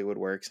how Hollywood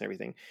works and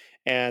everything.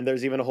 And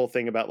there's even a whole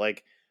thing about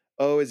like,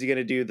 oh, is he going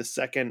to do the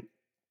second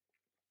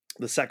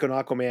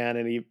Aquaman,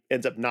 and he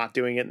ends up not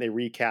doing it, and they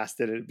recast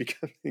it, and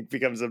it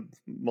becomes a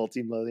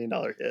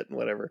multi-million-dollar hit and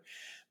whatever.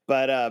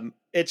 But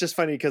it's just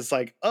funny because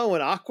like, oh,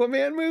 an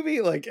Aquaman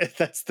movie, like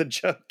that's the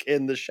joke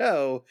in the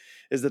show,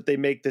 is that they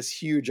make this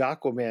huge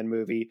Aquaman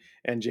movie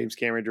and James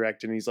Cameron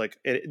directed, and he's like,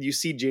 you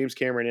see James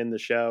Cameron in the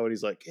show, and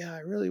he's like, yeah, I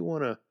really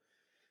want to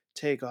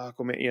take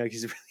Aquaman,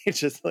 he's really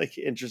just like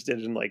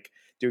interested in like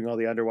doing all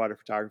the underwater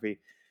photography.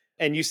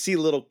 And you see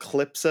little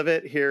clips of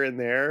it here and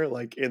there,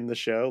 like in the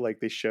show, like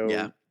they show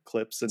Yeah,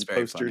 clips it's and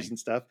very posters funny. and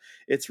stuff.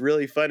 It's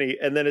really funny.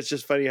 And then it's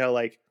just funny how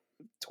like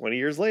 20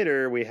 years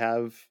later, we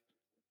have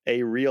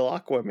a real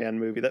Aquaman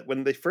movie that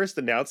when they first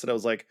announced it, I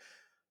was like,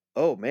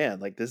 oh man,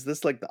 like is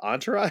this like the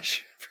Entourage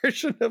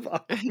version of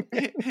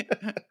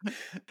Aquaman?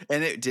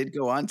 And it did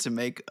go on to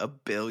make $1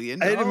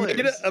 billion. And it made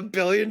it $1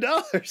 billion.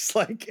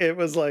 Like it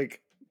was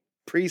like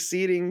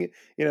preceding,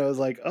 it was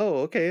like,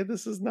 oh, okay,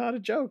 this is not a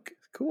joke.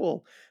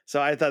 Cool.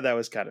 So I thought that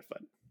was kind of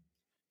fun.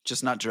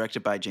 Just not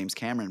directed by James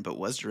Cameron, but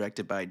was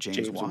directed by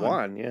James Wan.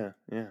 Wan, yeah.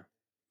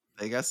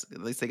 I guess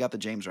at least they got the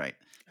James right.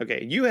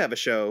 Okay, you have a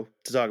show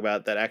to talk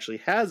about that actually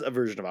has a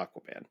version of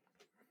Aquaman.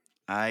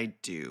 I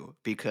do,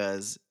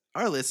 because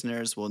our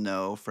listeners will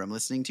know from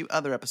listening to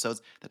other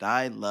episodes that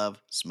I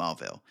love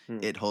Smallville.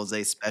 It holds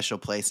a special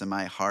place in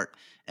my heart,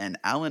 and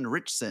Alan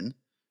Ritchson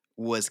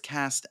was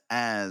cast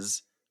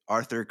as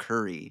Arthur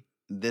Curry.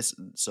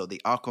 So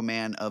the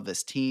Aquaman of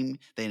this team,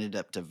 they ended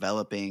up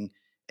developing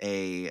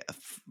a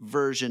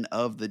version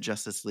of the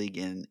Justice League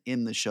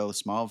in the show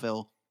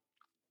Smallville.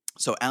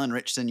 So Alan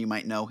Ritchson, you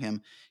might know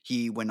him.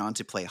 He went on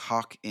to play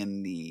Hawk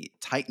in the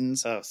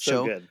Titans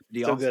show. Good.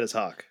 So good as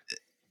Hawk.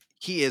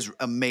 He is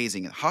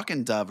amazing. Hawk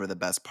and Dove are the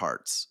best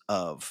parts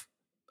of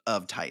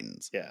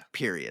Titans. Yeah.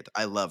 Period.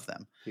 I love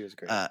them. He was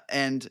great.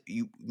 And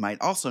you might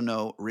also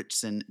know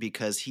Ritchson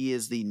because he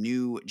is the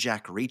new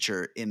Jack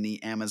Reacher in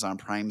the Amazon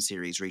Prime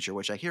series Reacher,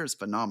 which I hear is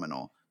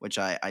phenomenal, which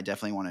I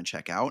definitely want to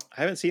check out.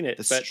 I haven't seen it,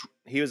 but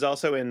he was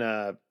also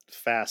in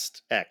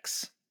Fast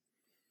X.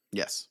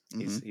 Yes.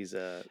 Mm-hmm. He's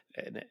a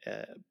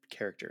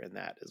character in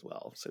that as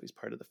well. So he's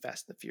part of the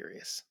Fast and the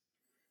Furious.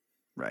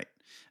 Right.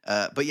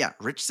 But yeah,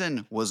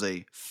 Ritchson was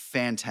a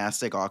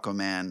fantastic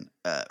Aquaman,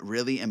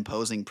 really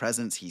imposing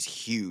presence. He's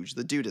huge.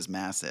 The dude is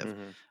massive.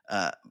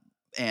 Mm-hmm.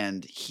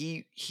 And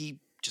he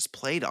just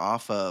played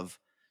off of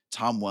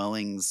Tom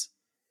Welling's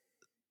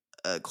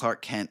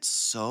Clark Kent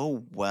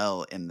so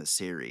well in the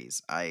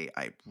series. I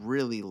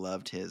really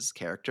loved his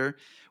character,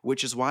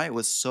 which is why it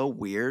was so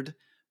weird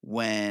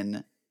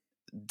when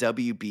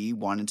WB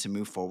wanted to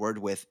move forward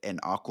with an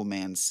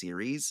Aquaman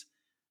series,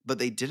 but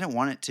they didn't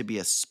want it to be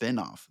a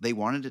spin-off. They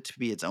wanted it to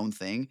be its own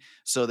thing.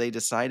 So they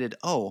decided,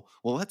 oh,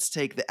 well, let's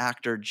take the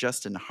actor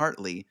Justin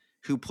Hartley,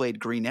 who played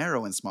Green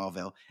Arrow in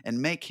Smallville,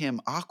 and make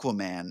him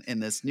Aquaman in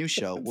this new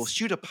show. We'll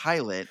shoot a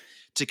pilot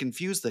to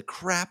confuse the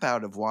crap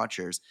out of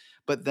watchers.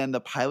 But then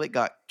the pilot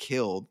got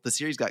killed. The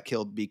series got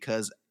killed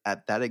because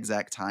at that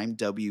exact time,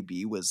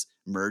 WB was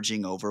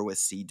merging over with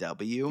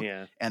CW.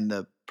 Yeah. And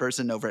the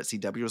person over at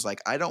CW was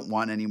like, I don't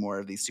want any more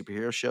of these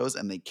superhero shows.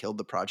 And they killed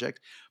the project.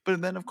 But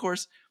then, of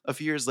course, a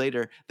few years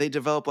later, they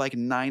developed like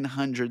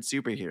 900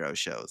 superhero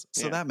shows.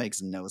 So that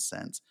makes no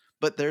sense.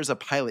 But there's a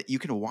pilot. You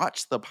can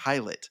watch the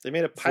pilot. They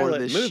made a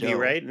pilot movie, show.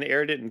 right? And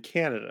aired it in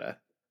Canada.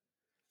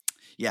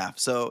 Yeah.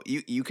 So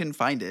you can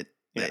find it.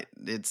 Yeah.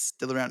 It's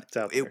still around.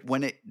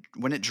 When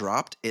it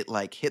dropped, it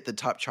like hit the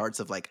top charts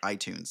of like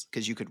iTunes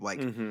because you could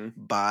like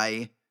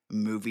buy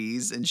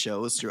movies and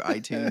shows through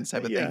iTunes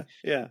type of thing.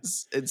 Yeah.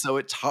 And so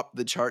it topped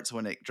the charts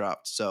when it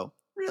dropped. So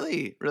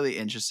really, really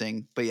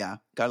interesting. But yeah,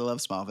 gotta love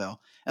Smallville.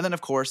 And then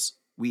of course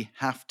we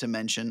have to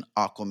mention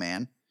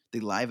Aquaman,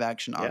 the live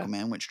action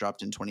Aquaman, which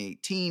dropped in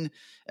 2018,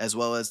 as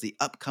well as the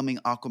upcoming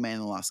Aquaman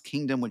and the Lost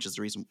Kingdom, which is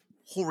the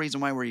whole reason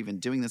why we're even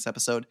doing this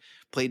episode,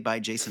 played by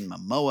Jason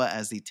Momoa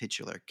as the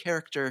titular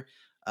character.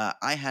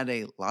 I had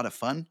a lot of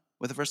fun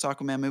with the first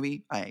Aquaman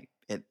movie.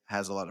 It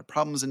has a lot of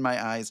problems in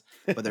my eyes,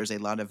 but there's a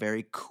lot of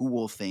very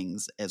cool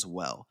things as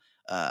well.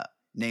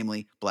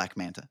 Namely, Black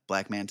Manta.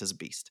 Black Manta's a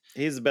beast.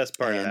 He's the best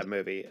part of that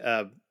movie.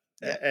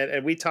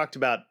 And we talked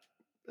about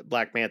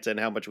Black Manta and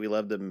how much we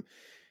loved him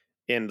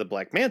in the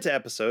Black Manta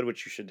episode,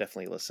 which you should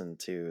definitely listen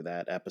to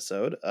that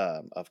episode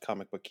of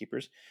Comic Book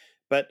Keepers.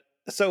 But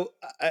so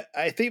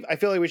I feel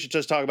like we should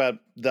just talk about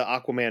the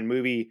Aquaman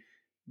movie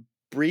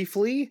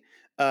briefly.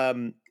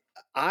 um,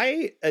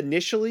 I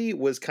initially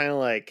was kind of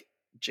like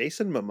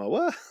Jason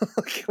Momoa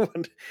like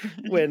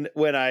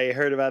when I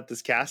heard about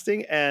this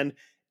casting. And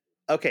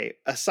okay,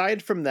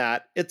 aside from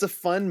that, it's a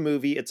fun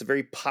movie. It's a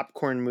very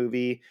popcorn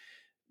movie.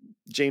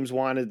 James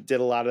Wan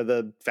did a lot of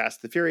the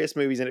Fast and the Furious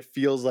movies, and it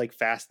feels like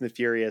Fast and the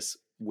Furious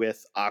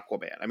with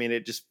Aquaman. I mean,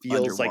 it just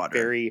feels like Underwater.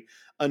 very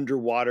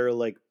underwater,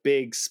 like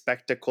big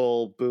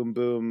spectacle, boom,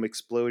 boom,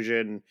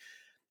 explosion.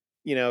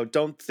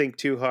 Don't think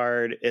too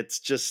hard. It's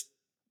just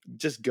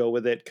go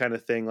with it kind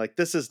of thing. Like,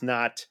 this is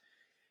not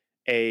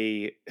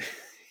a,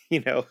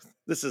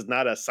 this is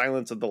not a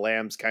Silence of the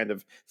Lambs kind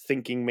of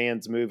thinking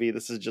man's movie.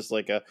 This is just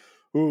like a,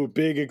 ooh,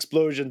 big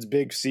explosions,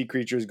 big sea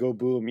creatures go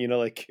boom,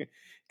 like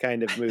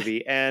kind of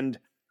movie. And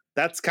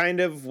that's kind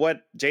of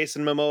what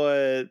Jason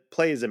Momoa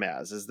plays him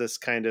as, is this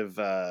kind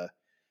of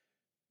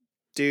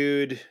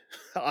dude,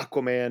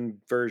 Aquaman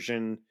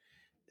version.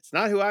 It's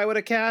not who I would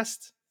have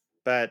cast,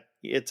 but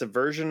it's a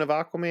version of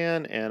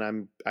Aquaman,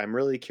 and I'm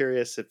really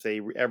curious if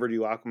they ever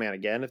do Aquaman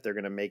again, if they're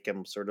going to make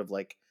him sort of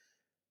like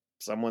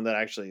someone that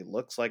actually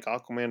looks like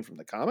Aquaman from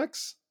the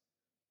comics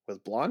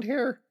with blonde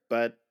hair.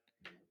 But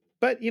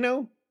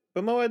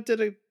Momoa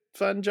did a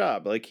fun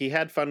job. Like, he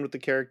had fun with the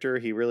character.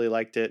 He really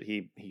liked it.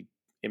 He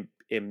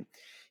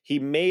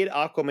made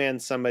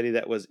Aquaman somebody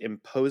that was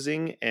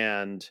imposing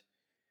and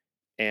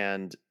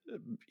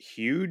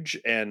huge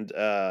and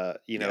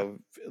Yeah.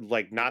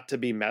 like not to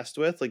be messed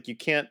with. Like, you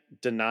can't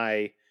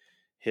deny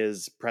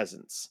his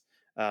presence,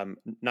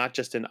 not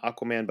just in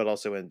Aquaman but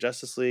also in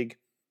Justice League.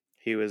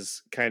 He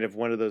was kind of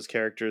one of those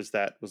characters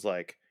that was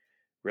like,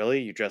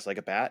 really, you dress like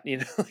a bat,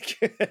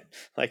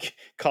 like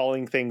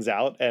calling things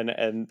out,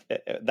 and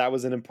that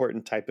was an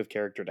important type of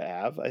character to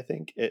have, I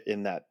think,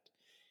 in that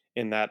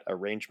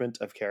arrangement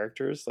of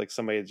characters. Like,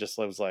 somebody just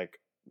lives like,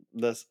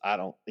 this, I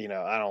don't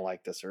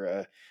like this,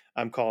 or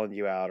I'm calling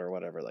you out, or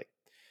whatever. Like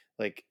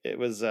it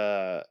was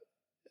I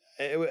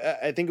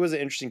think it was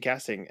an interesting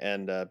casting.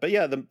 And but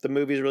yeah, the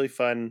movie is really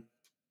fun.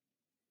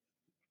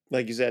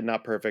 Like you said,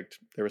 not perfect.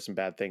 There were some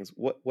bad things.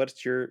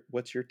 What's your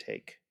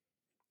take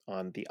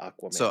on the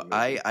So Aquaman movie?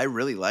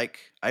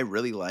 I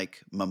really like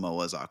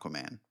Momoa's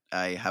Aquaman.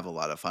 I have a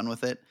lot of fun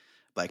with it.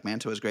 Black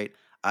Manta is great.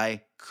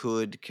 I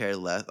could care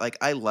less. Like,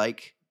 I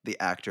like the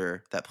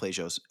actor that plays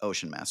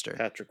Ocean Master.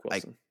 Patrick I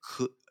Wilson.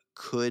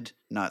 could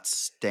not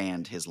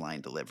stand his line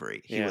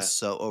delivery. He was Yeah.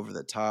 so over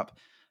the top.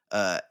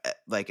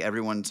 Like,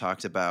 everyone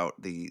talked about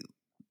the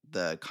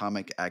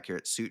comic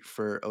accurate suit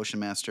for Ocean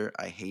Master.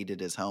 I hated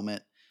his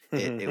helmet.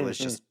 It was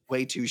just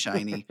way too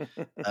shiny.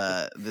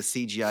 The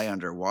CGI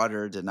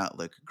underwater did not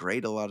look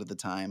great a lot of the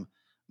time,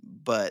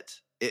 but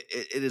it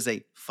is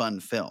a fun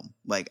film.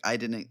 Like, I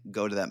didn't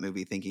go to that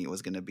movie thinking it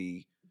was going to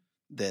be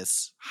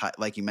this high,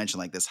 like you mentioned,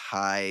 like this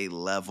high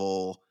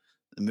level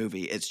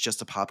movie. It's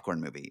just a popcorn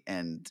movie,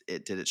 and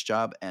it did its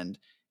job. And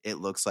it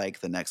looks like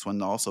the next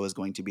one also is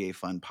going to be a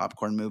fun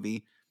popcorn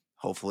movie.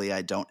 Hopefully,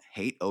 I don't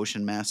hate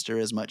Ocean Master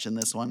as much in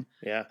this one.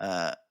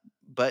 Yeah.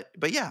 But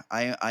yeah,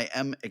 I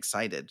am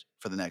excited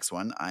for the next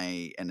one.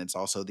 And it's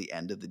also the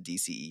end of the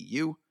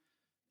DCEU,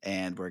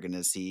 and we're going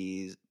to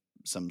see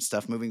some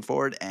stuff moving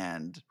forward.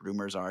 And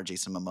rumors are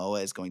Jason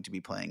Momoa is going to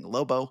be playing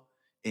Lobo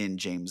in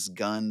James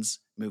Gunn's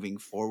moving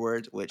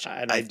forward, which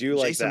And I do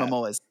like Jason that.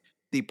 Momoa is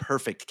the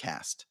perfect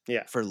cast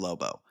Yeah. for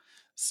Lobo.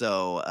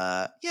 So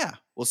yeah,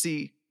 we'll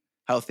see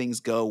how things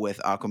go with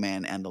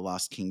Aquaman and the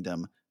Lost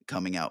Kingdom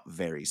coming out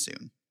very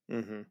soon.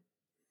 Mm-hmm.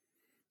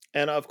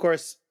 And of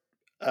course,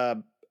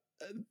 Momoa's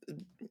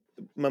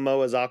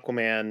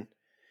Aquaman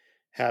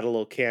had a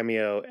little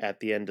cameo at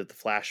the end of the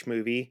Flash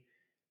movie,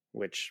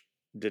 which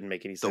didn't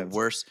make any The sense.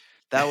 worst.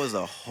 That was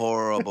a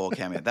horrible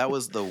cameo. That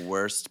was the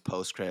worst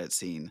post-credit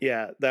scene.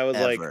 Yeah, that was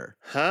ever. like,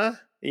 huh?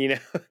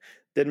 Didn't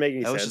make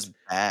any That was sense. just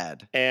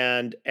bad.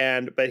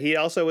 But he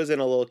also was in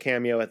a little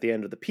cameo at the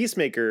end of the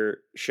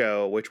Peacemaker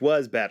show, which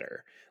was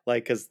better.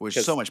 Like, Which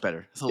is so much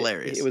better. It's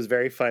hilarious. It was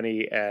very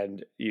funny,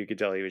 and you could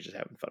tell he was just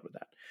having fun with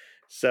that.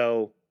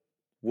 So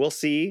we'll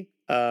see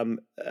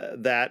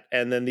that.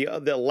 And then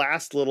the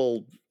last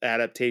little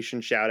adaptation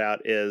shout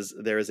out is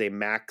there is a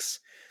Max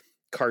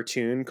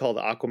cartoon called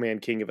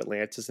Aquaman King of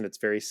Atlantis, and it's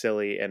very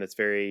silly and it's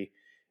very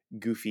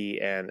goofy,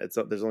 and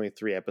there's only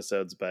 3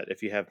 episodes, but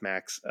if you have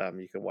Max,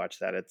 you can watch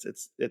that.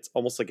 It's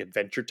almost like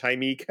Adventure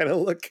Timey kind of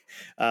look,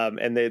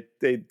 and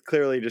they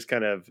clearly just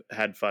kind of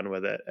had fun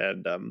with it,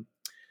 and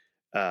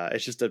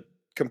it's just a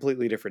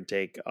completely different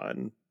take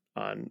on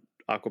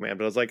Aquaman.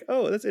 But I was like,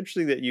 oh, that's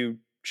interesting that you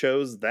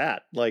chose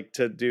that, like,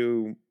 to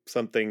do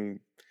something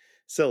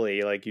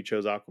silly, like you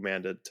chose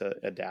Aquaman to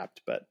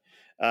adapt. But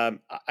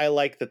I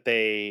like that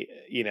they,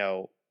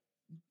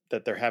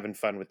 that they're having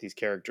fun with these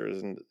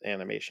characters and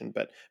animation.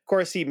 But of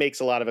course, he makes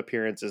a lot of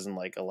appearances in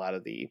like a lot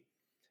of the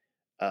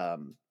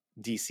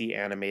DC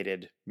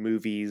animated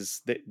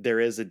movies. There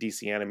is a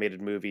DC animated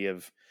movie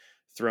of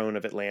Throne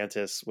of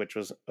Atlantis, which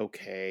was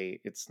okay.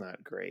 It's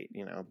not great,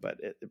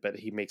 but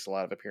he makes a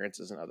lot of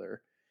appearances in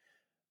other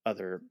of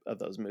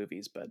those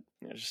movies, but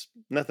just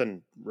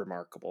nothing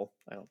remarkable,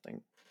 I don't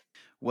think.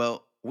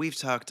 Well, we've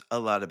talked a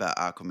lot about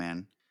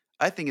Aquaman.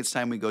 I think it's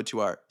time we go to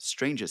our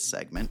strangest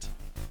segment.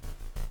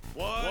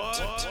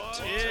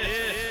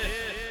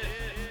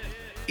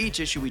 Each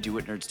issue we do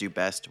what nerds do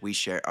best. We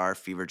share our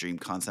fever dream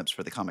concepts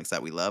for the comics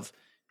that we love.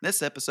 In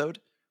this episode,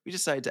 we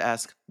decided to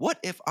ask, what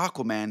if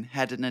Aquaman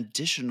had an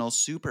additional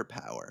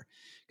superpower?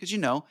 Because,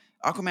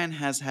 Aquaman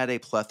has had a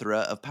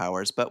plethora of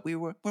powers, but we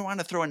want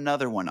to throw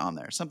another one on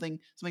there. Something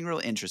real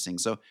interesting.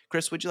 So,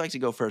 Chris, would you like to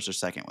go first or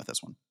second with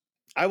this one?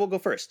 I will go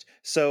first.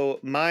 So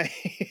my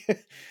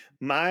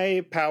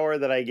my power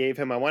that I gave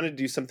him, I wanted to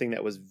do something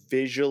that was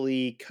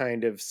visually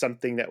kind of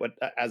something that would,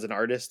 as an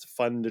artist,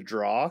 fun to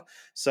draw.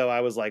 So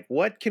I was like,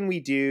 what can we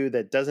do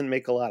that doesn't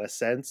make a lot of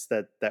sense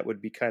that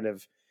would be kind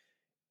of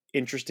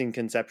interesting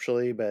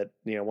conceptually, but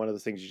one of the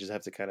things you just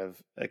have to kind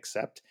of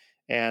accept.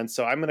 And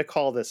so I'm going to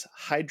call this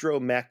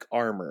hydromech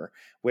armor,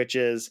 which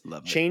is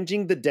Love it.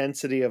 changing the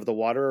density of the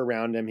water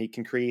around him. He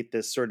can create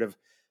this sort of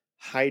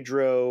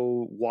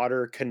hydro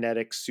water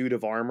kinetic suit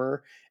of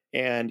armor,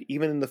 and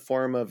even in the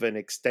form of an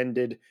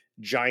extended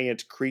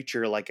giant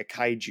creature like a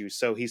kaiju.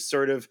 So he's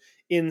sort of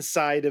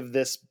inside of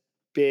this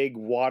big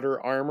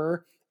water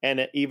armor,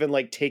 and even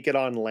like take it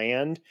on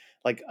land.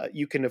 Like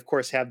you can of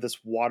course have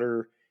this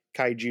water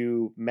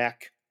kaiju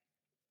mech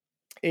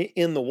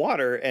in the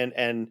water,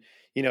 and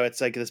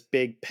it's like this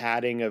big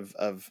padding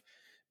of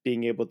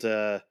being able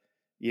to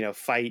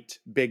fight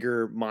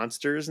bigger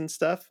monsters and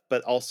stuff,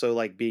 but also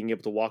like being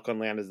able to walk on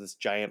land as this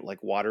giant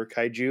like water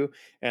kaiju,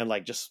 and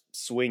like just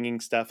swinging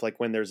stuff like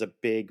when there's a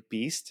big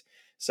beast.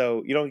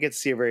 So you don't get to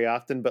see it very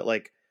often, but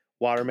like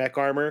water mech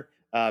armor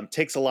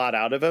takes a lot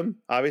out of him.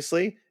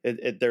 Obviously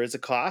there is a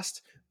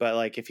cost, but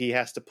like if he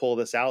has to pull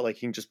this out, like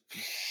he can just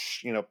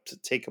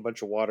take a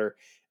bunch of water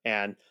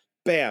and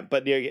bam.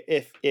 But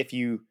if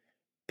you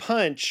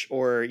punch,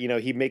 or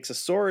he makes a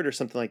sword or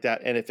something like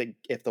that, and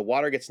if the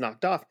water gets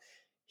knocked off,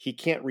 he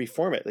can't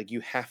reform it. Like you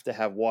have to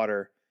have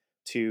water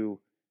to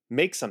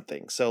make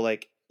something. So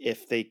like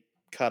if they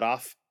cut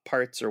off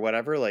parts or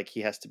whatever, like he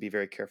has to be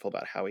very careful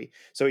about how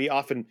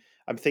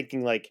I'm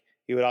thinking like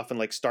he would often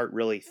like start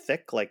really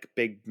thick, like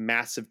big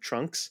massive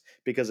trunks,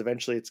 because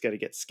eventually it's going to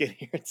get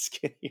skinnier and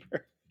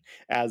skinnier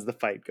as the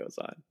fight goes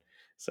on.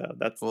 So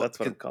that's what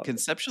I'm calling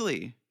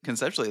conceptually,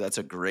 that's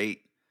a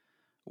great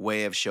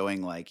way of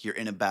showing like you're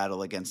in a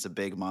battle against a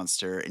big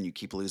monster and you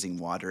keep losing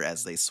water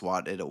as they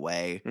swat it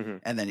away,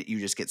 and then you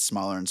just get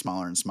smaller and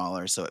smaller and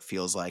smaller, so it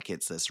feels like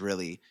it's this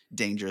really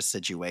dangerous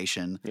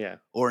situation. Yeah.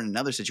 Or in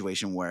another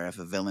situation where if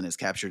a villain has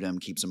captured him,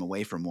 keeps him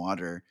away from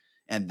water,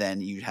 and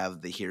then you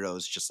have the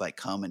heroes just like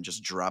come and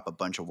just drop a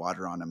bunch of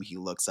water on him, he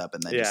looks up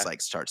and then just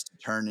like starts to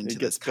turn into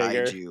this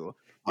kaiju.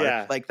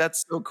 Yeah, like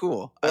that's so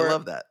cool. I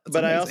love that. That's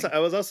but amazing. I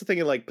was also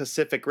thinking like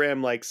Pacific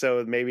Rim, like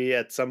so maybe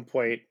at some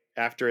point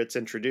after it's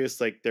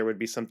introduced, like there would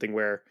be something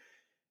where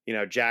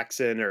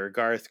Jackson or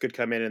Garth could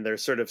come in and they're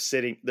sort of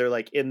they're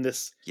like in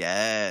this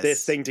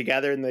thing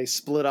together, and they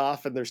split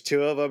off and there's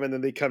two of them, and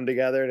then they come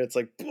together and it's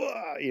like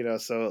blah,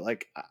 so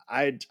like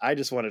I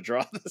just want to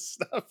draw this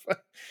stuff.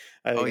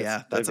 I think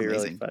that's amazing.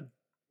 Really fun.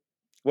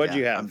 What'd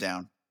you have? I'm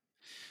down.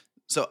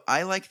 So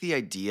I like the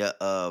idea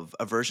of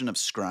a version of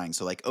scrying,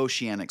 so like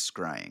oceanic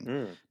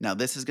scrying. Now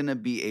this is going to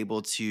be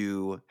able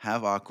to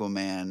have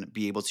Aquaman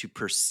be able to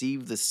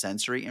perceive the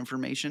sensory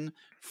information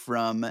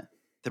from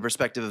the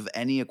perspective of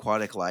any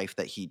aquatic life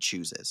that he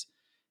chooses.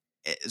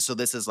 So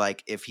this is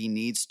like if he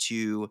needs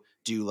to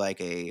do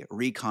like a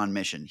recon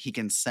mission, he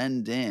can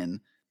send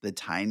in the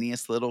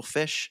tiniest little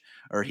fish,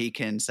 or he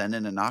can send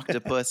in an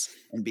octopus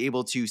and be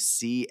able to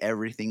see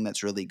everything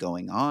that's really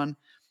going on.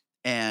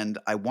 And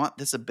I want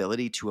this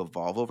ability to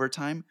evolve over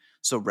time.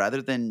 So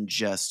rather than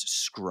just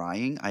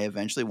scrying, I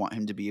eventually want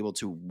him to be able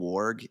to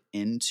warg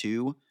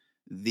into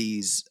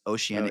these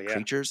oceanic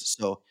creatures.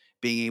 So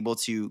being able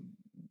to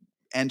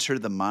enter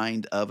the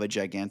mind of a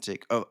giant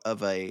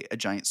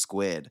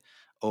squid,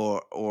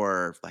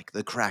 or like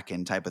the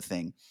Kraken type of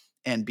thing,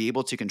 and be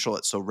able to control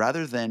it. So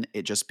rather than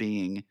it just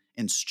being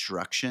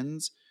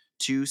instructions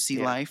to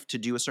see life to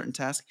do a certain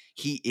task,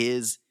 he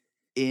is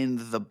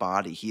in the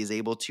body. He is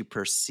able to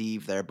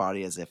perceive their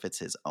body as if it's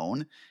his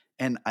own.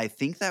 And I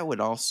think that would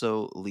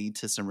also lead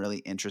to some really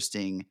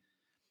interesting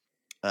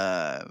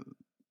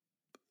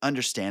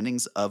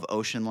understandings of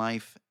ocean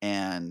life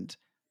and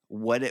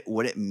what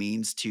it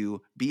means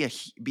to be a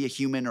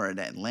human or an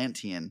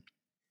Atlantean,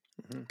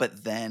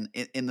 but then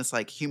in this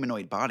like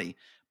humanoid body.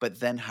 But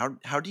then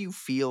how do you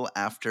feel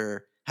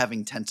after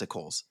having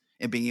tentacles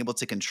and being able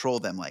to control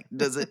them? Like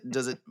does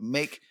it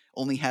make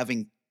only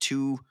having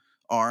two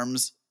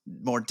arms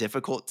more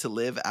difficult to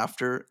live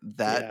after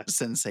that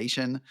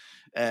sensation?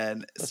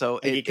 And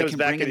so he comes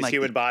back in his like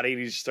human body and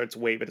he just starts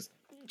waving his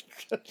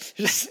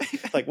just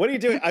like, what are you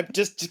doing? I'm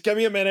just give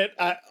me a minute.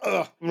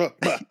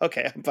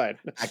 Okay, I'm fine.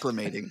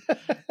 Acclimating.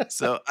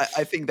 So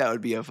I think that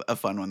would be a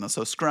fun one though.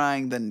 So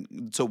scrying,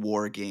 then to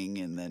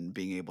warging, and then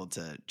being able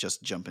to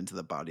just jump into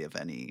the body of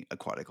any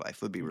aquatic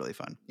life would be really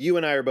fun. You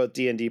and I are both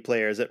D&D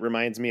players. It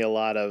reminds me a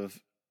lot of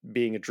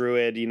being a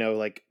druid,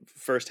 like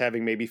first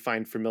having maybe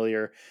find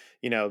familiar,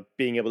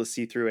 being able to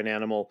see through an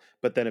animal,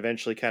 but then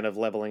eventually kind of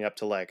leveling up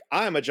to like,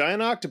 I'm a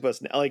giant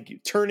octopus,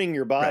 like turning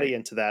your body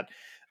into that.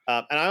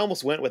 And I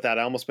almost went with that.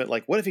 I almost went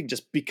like, what if he could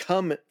just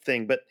become a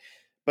thing? But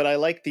I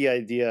like the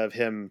idea of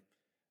him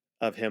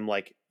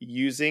like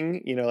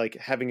using, like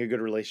having a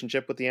good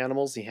relationship with the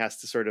animals. He has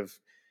to sort of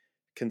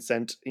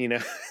consent, they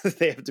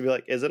have to be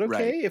like, is it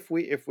okay Right.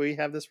 if we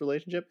have this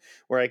relationship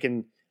where I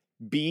can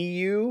be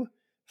you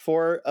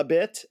for a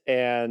bit,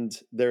 and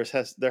there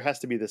has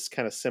to be this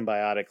kind of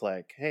symbiotic,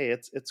 like, hey,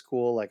 it's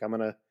cool, like I'm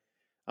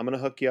gonna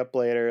hook you up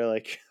later,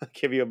 like I'll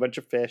give you a bunch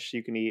of fish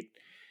you can eat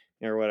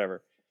or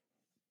whatever.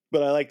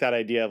 But I like that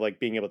idea of like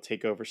being able to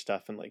take over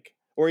stuff, and like,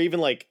 or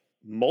even like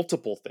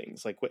multiple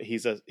things, like what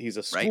he's a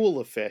Right. school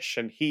of fish,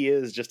 and he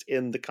is just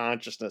in the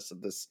consciousness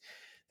of this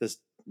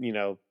you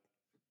know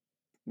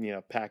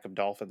pack of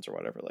dolphins or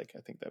whatever. Like,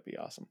 I think that'd be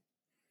awesome.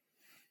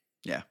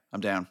 Yeah,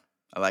 I'm down.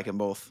 I like them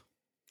both.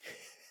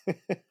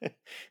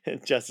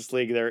 Justice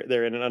League,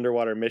 they're in an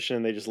underwater mission,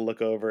 and they just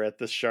look over at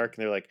this shark,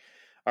 and they're like,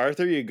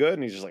 Arthur, you good?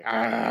 And he's just like,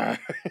 ah.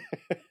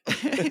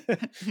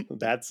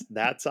 That's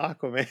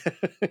Aquaman.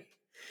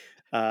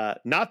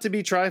 Not to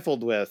be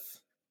trifled with,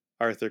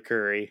 Arthur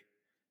Curry.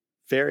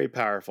 Very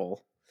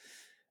powerful.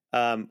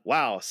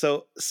 Wow.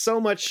 So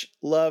much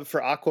love for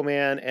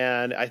Aquaman,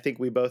 and I think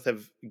we both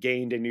have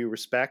gained a new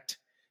respect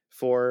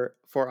for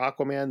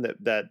Aquaman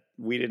that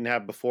we didn't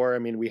have before. I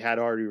mean, we had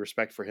already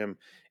respect for him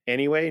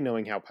anyway,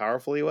 knowing how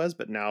powerful he was,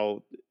 but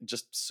now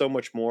just so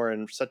much more,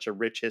 and such a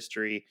rich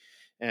history.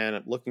 And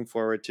I'm looking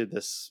forward to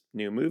this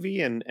new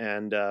movie and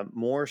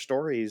more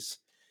stories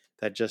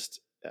that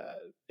just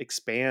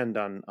expand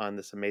on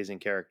this amazing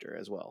character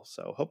as well.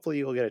 So hopefully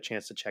you'll get a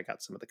chance to check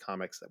out some of the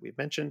comics that we've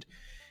mentioned,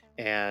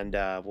 and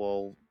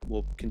we'll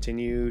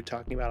continue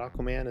talking about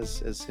Aquaman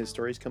as his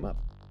stories come up.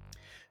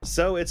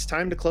 So it's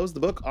time to close the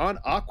book on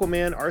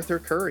Aquaman, Arthur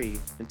Curry.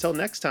 Until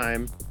next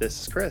time,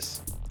 this is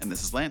Chris. And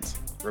this is Lance.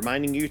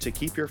 Reminding you to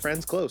keep your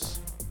friends close,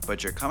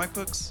 but your comic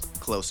books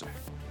closer.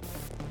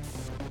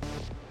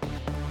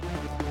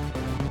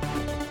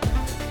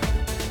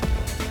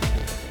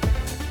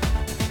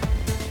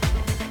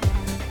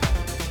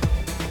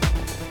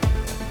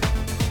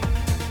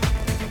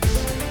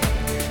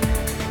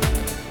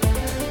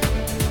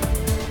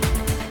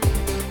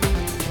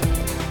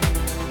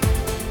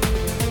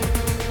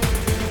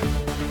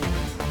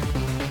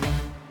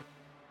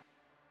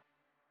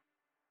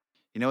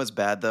 You know what's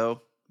bad,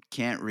 though?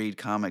 Can't read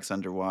comics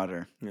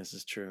underwater. This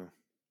is true.